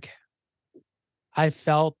was like, I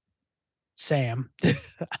felt Sam.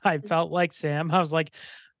 I felt like Sam. I was like,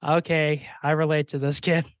 okay, I relate to this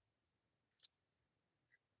kid.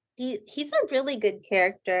 He's a really good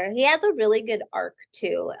character. He has a really good arc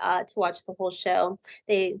too, to watch the whole show.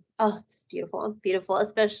 It's beautiful, beautiful,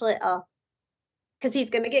 especially because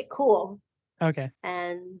he's gonna get cool. Okay.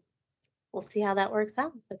 And we'll see how that works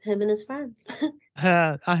out with him and his friends.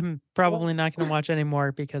 I'm probably not gonna watch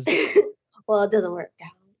anymore because well, it doesn't work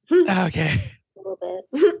out. Okay. A little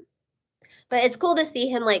bit. But it's cool to see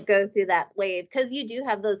him like go through that wave because you do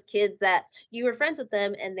have those kids that you were friends with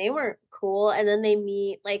them and they weren't cool. And then they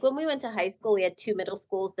meet, like when we went to high school, we had 2 middle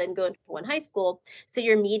schools, then go into one high school. So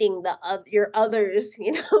you're meeting your others,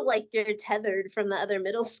 like you're tethered from the other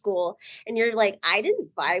middle school. And you're like, I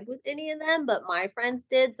didn't vibe with any of them, but my friends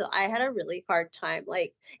did. So I had a really hard time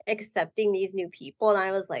like accepting these new people. And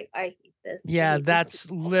I was like, I hate this. Yeah,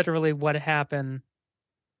 that's literally what happened.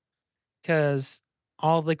 Because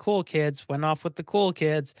all the cool kids went off with the cool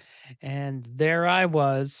kids, and there I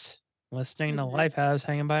was listening to Lifehouse,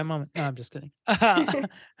 Hanging by a Moment. No, I'm just kidding.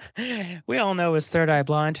 We all know his Third Eye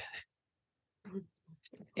Blind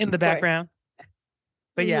in the background.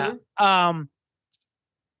 But yeah,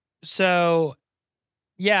 so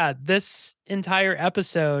yeah, this entire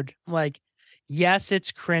episode, like, yes,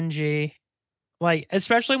 it's cringy. Like,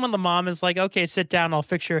 especially when the mom is like, okay, sit down, I'll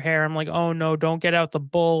fix your hair. I'm like, oh no, don't get out the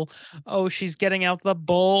bowl. Oh, she's getting out the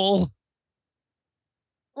bowl.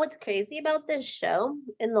 What's crazy about this show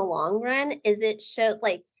in the long run is it showed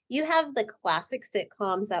like you have the classic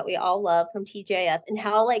sitcoms that we all love from TJF and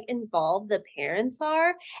how like involved the parents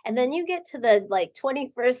are. And then you get to the like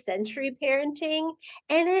 21st century parenting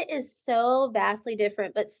and it is so vastly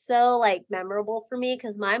different, but so like memorable for me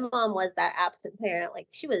because my mom was that absent parent. Like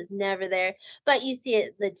she was never there. But you see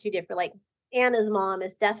it the two different like Anna's mom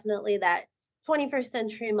is definitely that 21st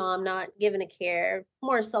century mom, not giving a care,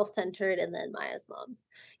 more self-centered, and then Maya's mom's,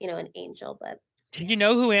 an angel. But did you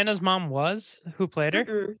know who Anna's mom was? Who played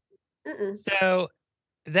her? So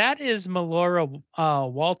that is Melora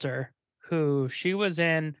Walter, who she was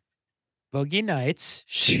in Boogie Nights.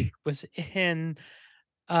 She was in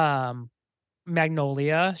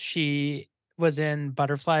Magnolia. She was in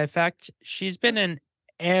Butterfly Effect. She's been in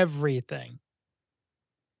everything.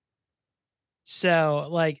 So,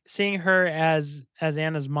 like, seeing her as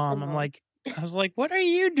Anna's mom, I was like, what are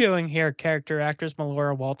you doing here, character actress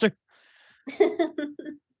Melora Walter? I'm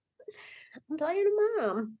playing a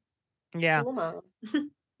mom. Yeah. Cool mom.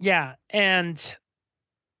 Yeah, and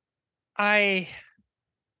I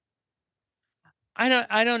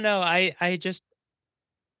don't know. I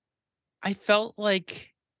felt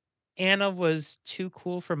like Anna was too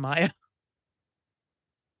cool for Maya.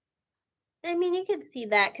 I mean, you could see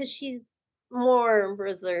that because she's more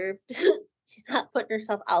reserved. She's not putting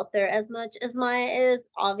herself out there as much as Maya is,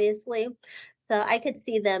 obviously. So I could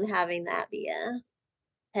see them having that be a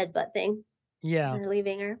headbutt thing. Yeah. They're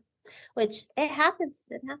leaving her, which it happens.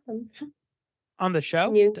 It happens. On the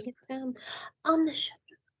show? You get them on the show.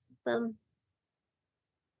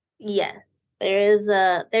 Yes, there's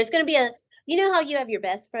gonna be a. You know how you have your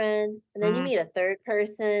best friend, and then you Mhm. meet a third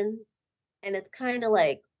person, and it's kind of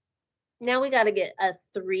like now we got to get a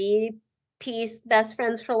 3-piece best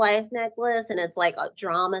friends for life necklace, and it's like a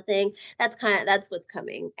drama thing. That's what's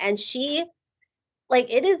coming, and she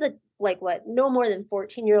like it is a like what no more than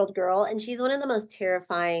 14-year-old girl, and she's one of the most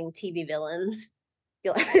terrifying TV villains.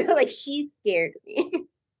 Like she scared me.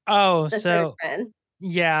 Oh, The third so friend,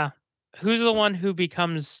 yeah. Who's the one who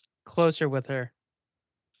becomes closer with her?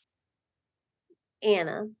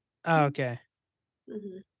 Anna. Oh, okay.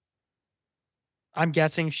 Mhm. I'm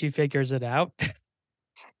guessing she figures it out.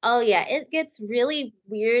 Oh yeah, it gets really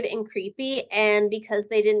weird and creepy, and because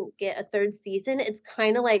they didn't get a third season, it's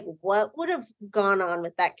kind of like what would have gone on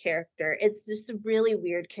with that character. It's just a really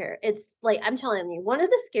weird character. It's like I'm telling you, one of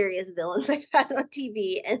the scariest villains I've had on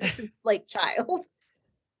TV as like child.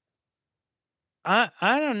 I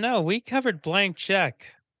don't know. We covered Blank Check.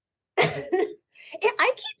 I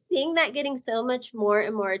keep seeing that getting so much more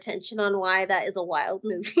and more attention on why that is a wild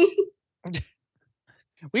movie.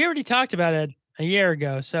 We already talked about it a year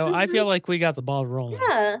ago, so I Mhm. feel like we got the ball rolling.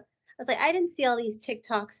 Yeah. I was like, I didn't see all these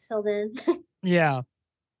TikToks till then. Yeah.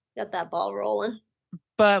 Got that ball rolling.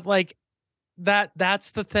 But like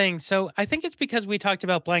that's the thing. So I think it's because we talked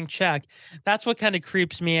about Blank Check. That's what kind of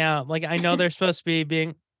creeps me out. Like I know they're supposed to be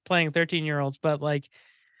being playing 13-year-olds, but like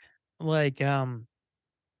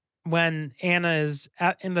when Anna is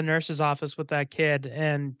in the nurse's office with that kid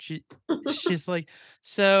and she's like,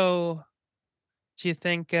 "So, do you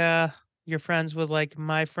think you're friends with like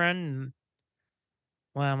my friend?" And,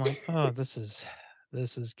 well, I'm like, "Oh, this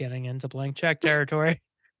is getting into Blank Check territory.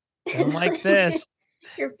 Don't like this."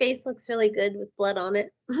 Your face looks really good with blood on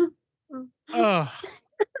it. Oh, I was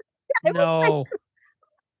like, no.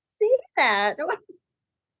 see that.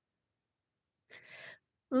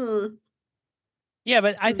 Mm, Yeah,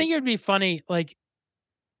 but I mm. think it would be funny, like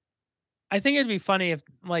I think it'd be funny if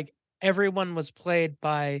like everyone was played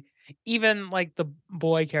by even like the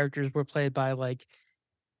boy characters were played by like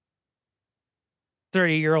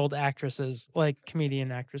 30-year-old actresses, like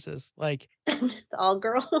comedian actresses. Like Just all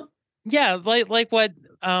girls. yeah, like what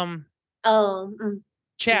Oh,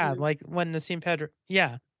 Chad, mhm. like when Nassim Pedro.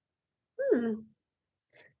 Yeah. Hmm.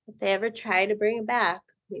 If they ever try to bring it back,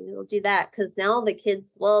 maybe they'll do that because now the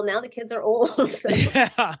kids are old. So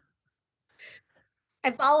Yeah.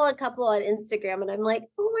 I follow a couple on Instagram and I'm like,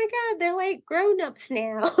 oh my God, they're like grown ups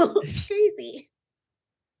now. It's crazy.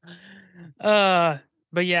 Uh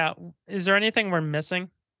but yeah, is there anything we're missing?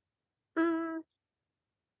 Mm.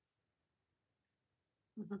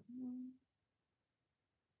 Mhm.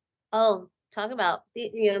 Oh, talk about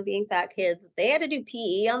being fat kids. If they had to do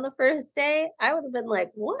PE on the first day, I would have been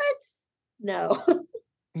like, "What? No."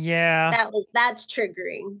 Yeah. That's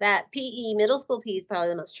triggering. That PE, middle school PE is probably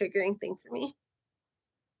the most triggering thing for me.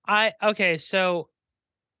 I okay, so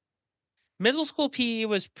middle school PE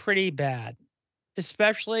was pretty bad.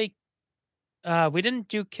 Especially we didn't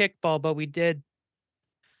do kickball, but we did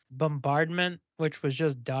bombardment, which was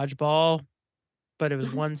just dodgeball, but it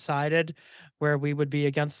was one-sided where we would be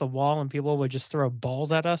against the wall and people would just throw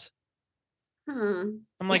balls at us. Hmm.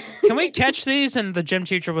 I'm like, "Can we catch these?" And the gym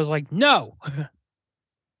teacher was like, "No."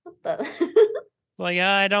 What the? Like,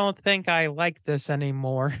 "I don't think I like this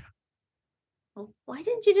anymore." Well, why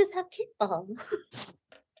didn't you just have kickball?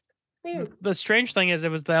 Weird. The strange thing is it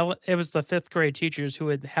was the 5th grade teachers who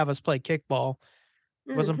would have us play kickball.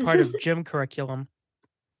 It wasn't part of Mm. gym curriculum.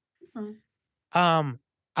 Mm. Um,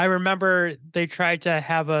 I remember they tried to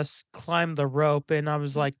have us climb the rope and I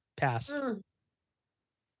was like, "Pass. Mm.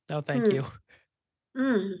 No, thank Mm. you."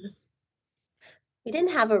 Mm. We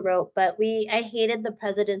didn't have a rope, but I hated the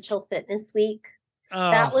presidential fitness week.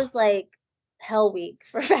 That Oh, was like hell week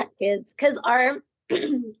for fat kids because our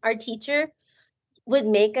our teacher would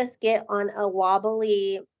make us get on a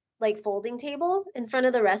wobbly like folding table in front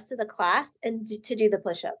of the rest of the class and to do the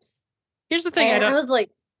push-ups. here's the thing I And I don't was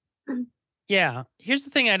like, yeah, here's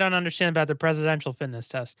the thing I don't understand about the presidential fitness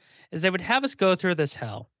test is they would have us go through this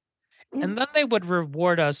hell and then they would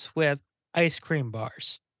reward us with ice cream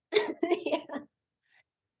bars. yeah.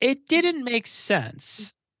 It didn't make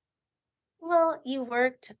sense. Well, you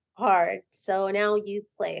worked hard, so now you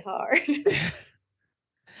play hard.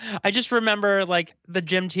 I just remember like the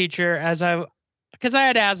gym teacher because I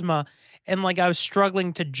had asthma and like I was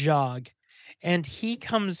struggling to jog and he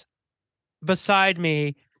comes beside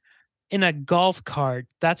me in a golf cart.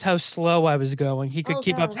 That's how slow I was going. He could Oh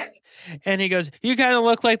keep up god. and he goes, "You kind of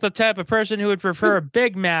look like the type of person who would prefer a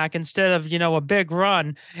Big Mac instead of, a big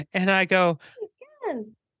run." And I go,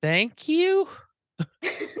 Man. "Thank you."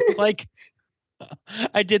 Like,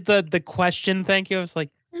 I did the question thank you. I was like,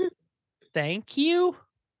 thank you?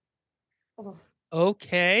 Oh.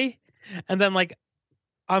 Okay. And then, like,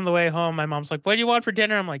 on the way home, my mom's like, what do you want for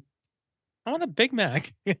dinner? I'm like, I want a Big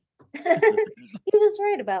Mac. He was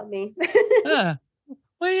right about me.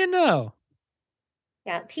 Well, you know.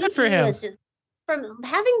 Yeah, Good for PE him. was just from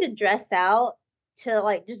having to dress out to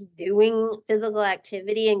like just doing physical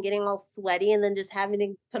activity and getting all sweaty and then just having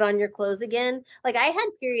to put on your clothes again. Like I had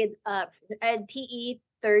periods I had PE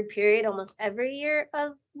third period almost every year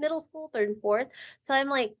of middle school, third and fourth. So I'm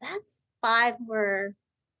like, that's 5 more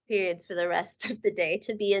periods for the rest of the day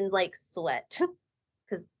to be in like sweat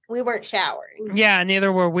because we weren't showering. Yeah,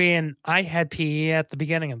 neither were we, and I had PE at the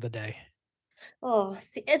beginning of the day. Oh,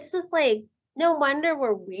 see, it's just like no wonder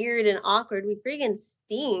we're weird and awkward. We freaking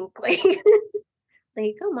stink.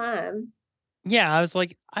 Like come on. Yeah, I was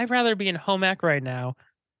like, I'd rather be in home ec right now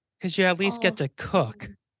because you at least get Oh, to cook.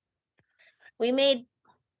 we made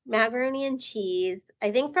macaroni and cheese,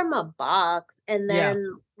 I think from a box, and Yeah.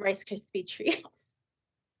 then Rice Krispie treats.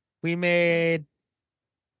 We made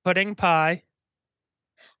pudding pie,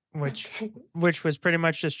 which Okay. which was pretty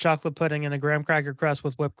much just chocolate pudding and a graham cracker crust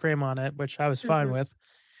with whipped cream on it, which I was fine Mhm. with.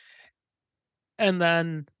 And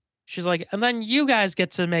then she's like, and then you guys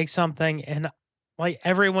get to make something, and like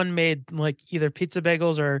everyone made like either pizza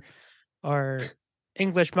bagels or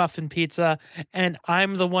English muffin pizza, and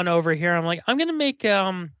I'm the one over here. I'm like, I'm gonna make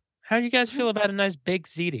how do you guys feel about a nice big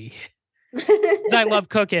ziti? 'Cause I love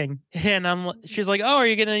cooking, and she's like, oh, are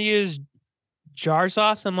you gonna use jar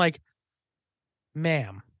sauce? I'm like,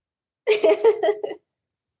 ma'am,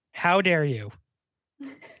 how dare you?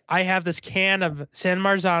 I have this can of San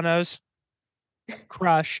Marzanos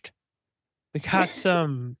crushed. We got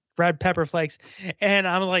some red pepper flakes, and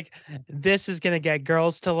I'm like, this is gonna get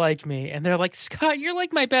girls to like me. And they're like, Scott, you're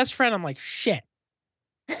like my best friend. I'm like, shit.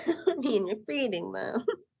 I mean, you're feeding them.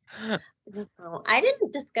 Oh, I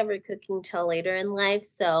didn't discover cooking till later in life.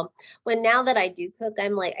 So now that I do cook,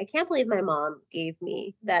 I'm like, I can't believe my mom gave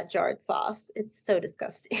me that jarred sauce. It's so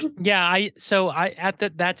disgusting. Yeah, I at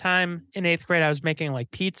that time in 8th grade, I was making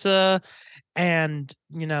like pizza and,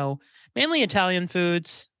 mainly Italian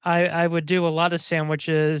foods. I would do a lot of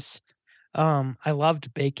sandwiches. I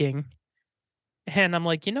loved baking. And I'm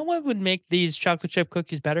like, you know what would make these chocolate chip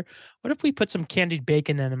cookies better? What if we put some candied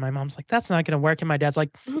bacon in? And my mom's like, that's not gonna work. And my dad's like,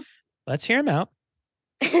 let's hear him out.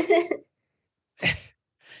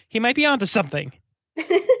 He might be onto something.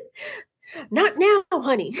 Not now,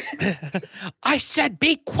 honey. I said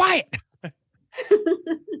be quiet.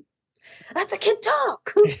 Let the kid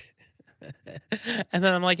talk. And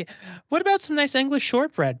then I'm like, what about some nice English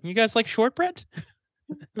shortbread? You guys like shortbread?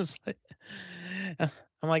 I was like,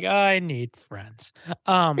 I'm like, I need friends.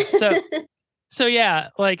 So yeah,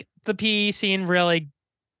 like the PE scene really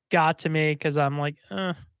got to me because I'm like,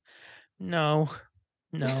 no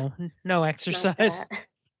Not exercise. that.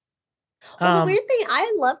 Well, the weird thing,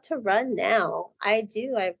 I love to run now. I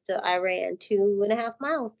do. I ran 2.5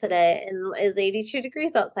 miles today, and it was 82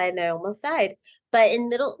 degrees outside, and I almost died. But in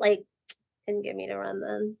middle, like, couldn't get me to run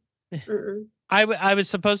then. Mm-mm. I was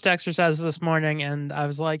supposed to exercise this morning, and I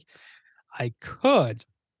was like, I could,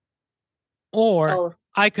 or Oh,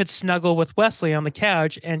 I could snuggle with Wesley on the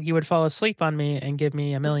couch, and he would fall asleep on me and give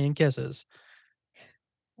me a million kisses.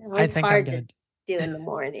 it I was think I'm hard gonna. to do in the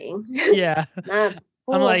morning. Yeah, Not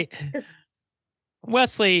I'm cool. like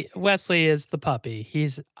Wesley. Wesley is the puppy.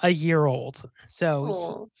 He's a year old, so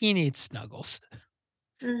Oh. he needs snuggles.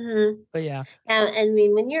 Mm-hmm. But yeah, And I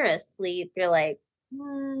mean, when you're asleep, you're like,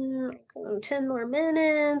 10 more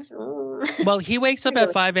minutes. well, he wakes up Gotta at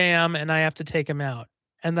go. 5 a.m. and I have to take him out,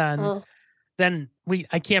 and then Oh,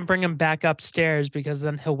 I can't bring him back upstairs because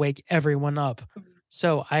then he'll wake everyone up.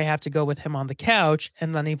 So I have to go with him on the couch,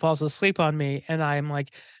 and then he falls asleep on me, and I'm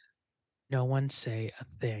like, no one say a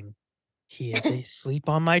thing. He is asleep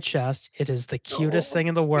on my chest. It is the cutest oh. thing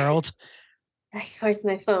in the world. Where's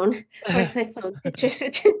my phone? Where's my phone? Picture.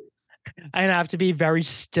 I have to be very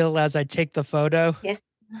still as I take the photo. Yeah.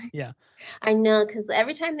 Yeah. I know, because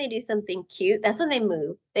every time they do something cute, that's when they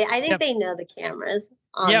move. I think Yep. they know the cameras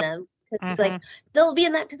on Yep. them. Because Mhm. like they'll be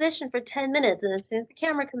in that position for 10 minutes, and as soon as the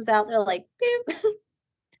camera comes out, they're like, boop.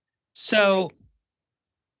 So,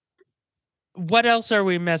 what else are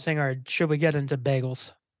we missing, or should we get into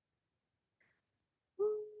bagels?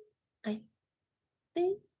 I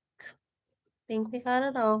think we got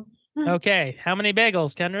it all. Okay. How many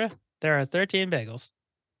bagels, Kendra? There are 13 bagels.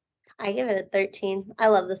 I give it a 13. I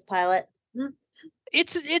love this pilot.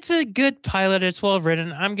 It's a good pilot. It's well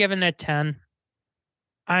written. I'm giving it 10.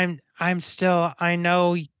 I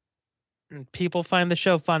know people find the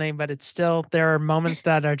show funny, but it's still, there are moments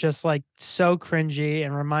that are just like so cringy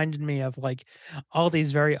and reminded me of like all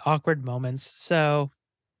these very awkward moments. So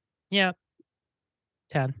yeah,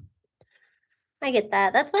 10. I get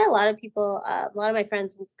that. That's why a lot of people, a lot of my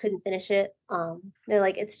friends couldn't finish it. They're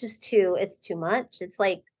like, it's too much. It's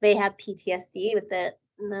like they have PTSD with it.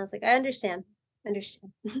 And I was like, I understand. I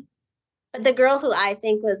understand. But the girl who I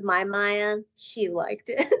think was my Maya, she liked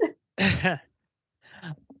it.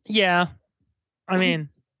 Yeah. I mean,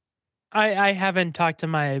 I haven't talked to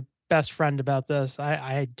my best friend about this.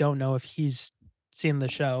 I don't know if he's seen the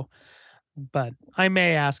show, but I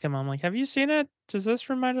may ask him. I'm like, have you seen it? Does this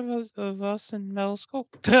remind of us in middle school?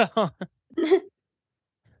 So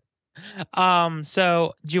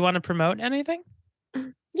do you want to promote anything?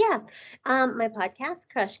 Yeah. My podcast,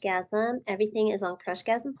 Crushgasm, everything is on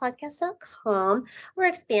crushgasmpodcast.com. We're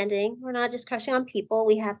expanding. We're not just crushing on people.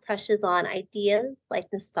 We have crushes on ideas like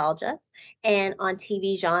nostalgia and on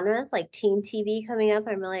TV genres like teen TV coming up.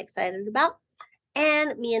 I'm really excited about.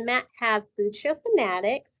 And me and Matt have Food Show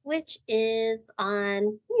Fanatics, which is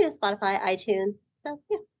on, Spotify, iTunes. So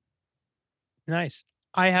yeah. Nice.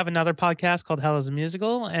 I have another podcast called Hell is a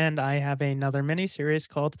Musical, and I have another mini series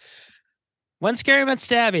called When Scary But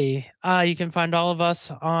Stabby. You can find all of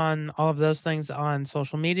us on all of those things on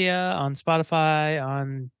social media, on Spotify,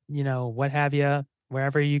 on, what have you,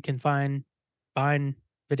 wherever you can find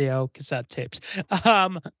video cassette tapes.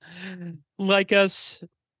 Um, like us,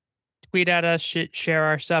 tweet at us, share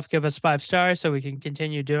our stuff, give us 5 stars so we can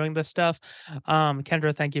continue doing this stuff.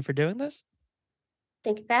 Kendra, thank you for doing this.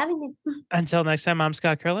 Thank you for having me. Until next time, I'm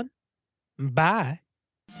Scott Curlin. Bye.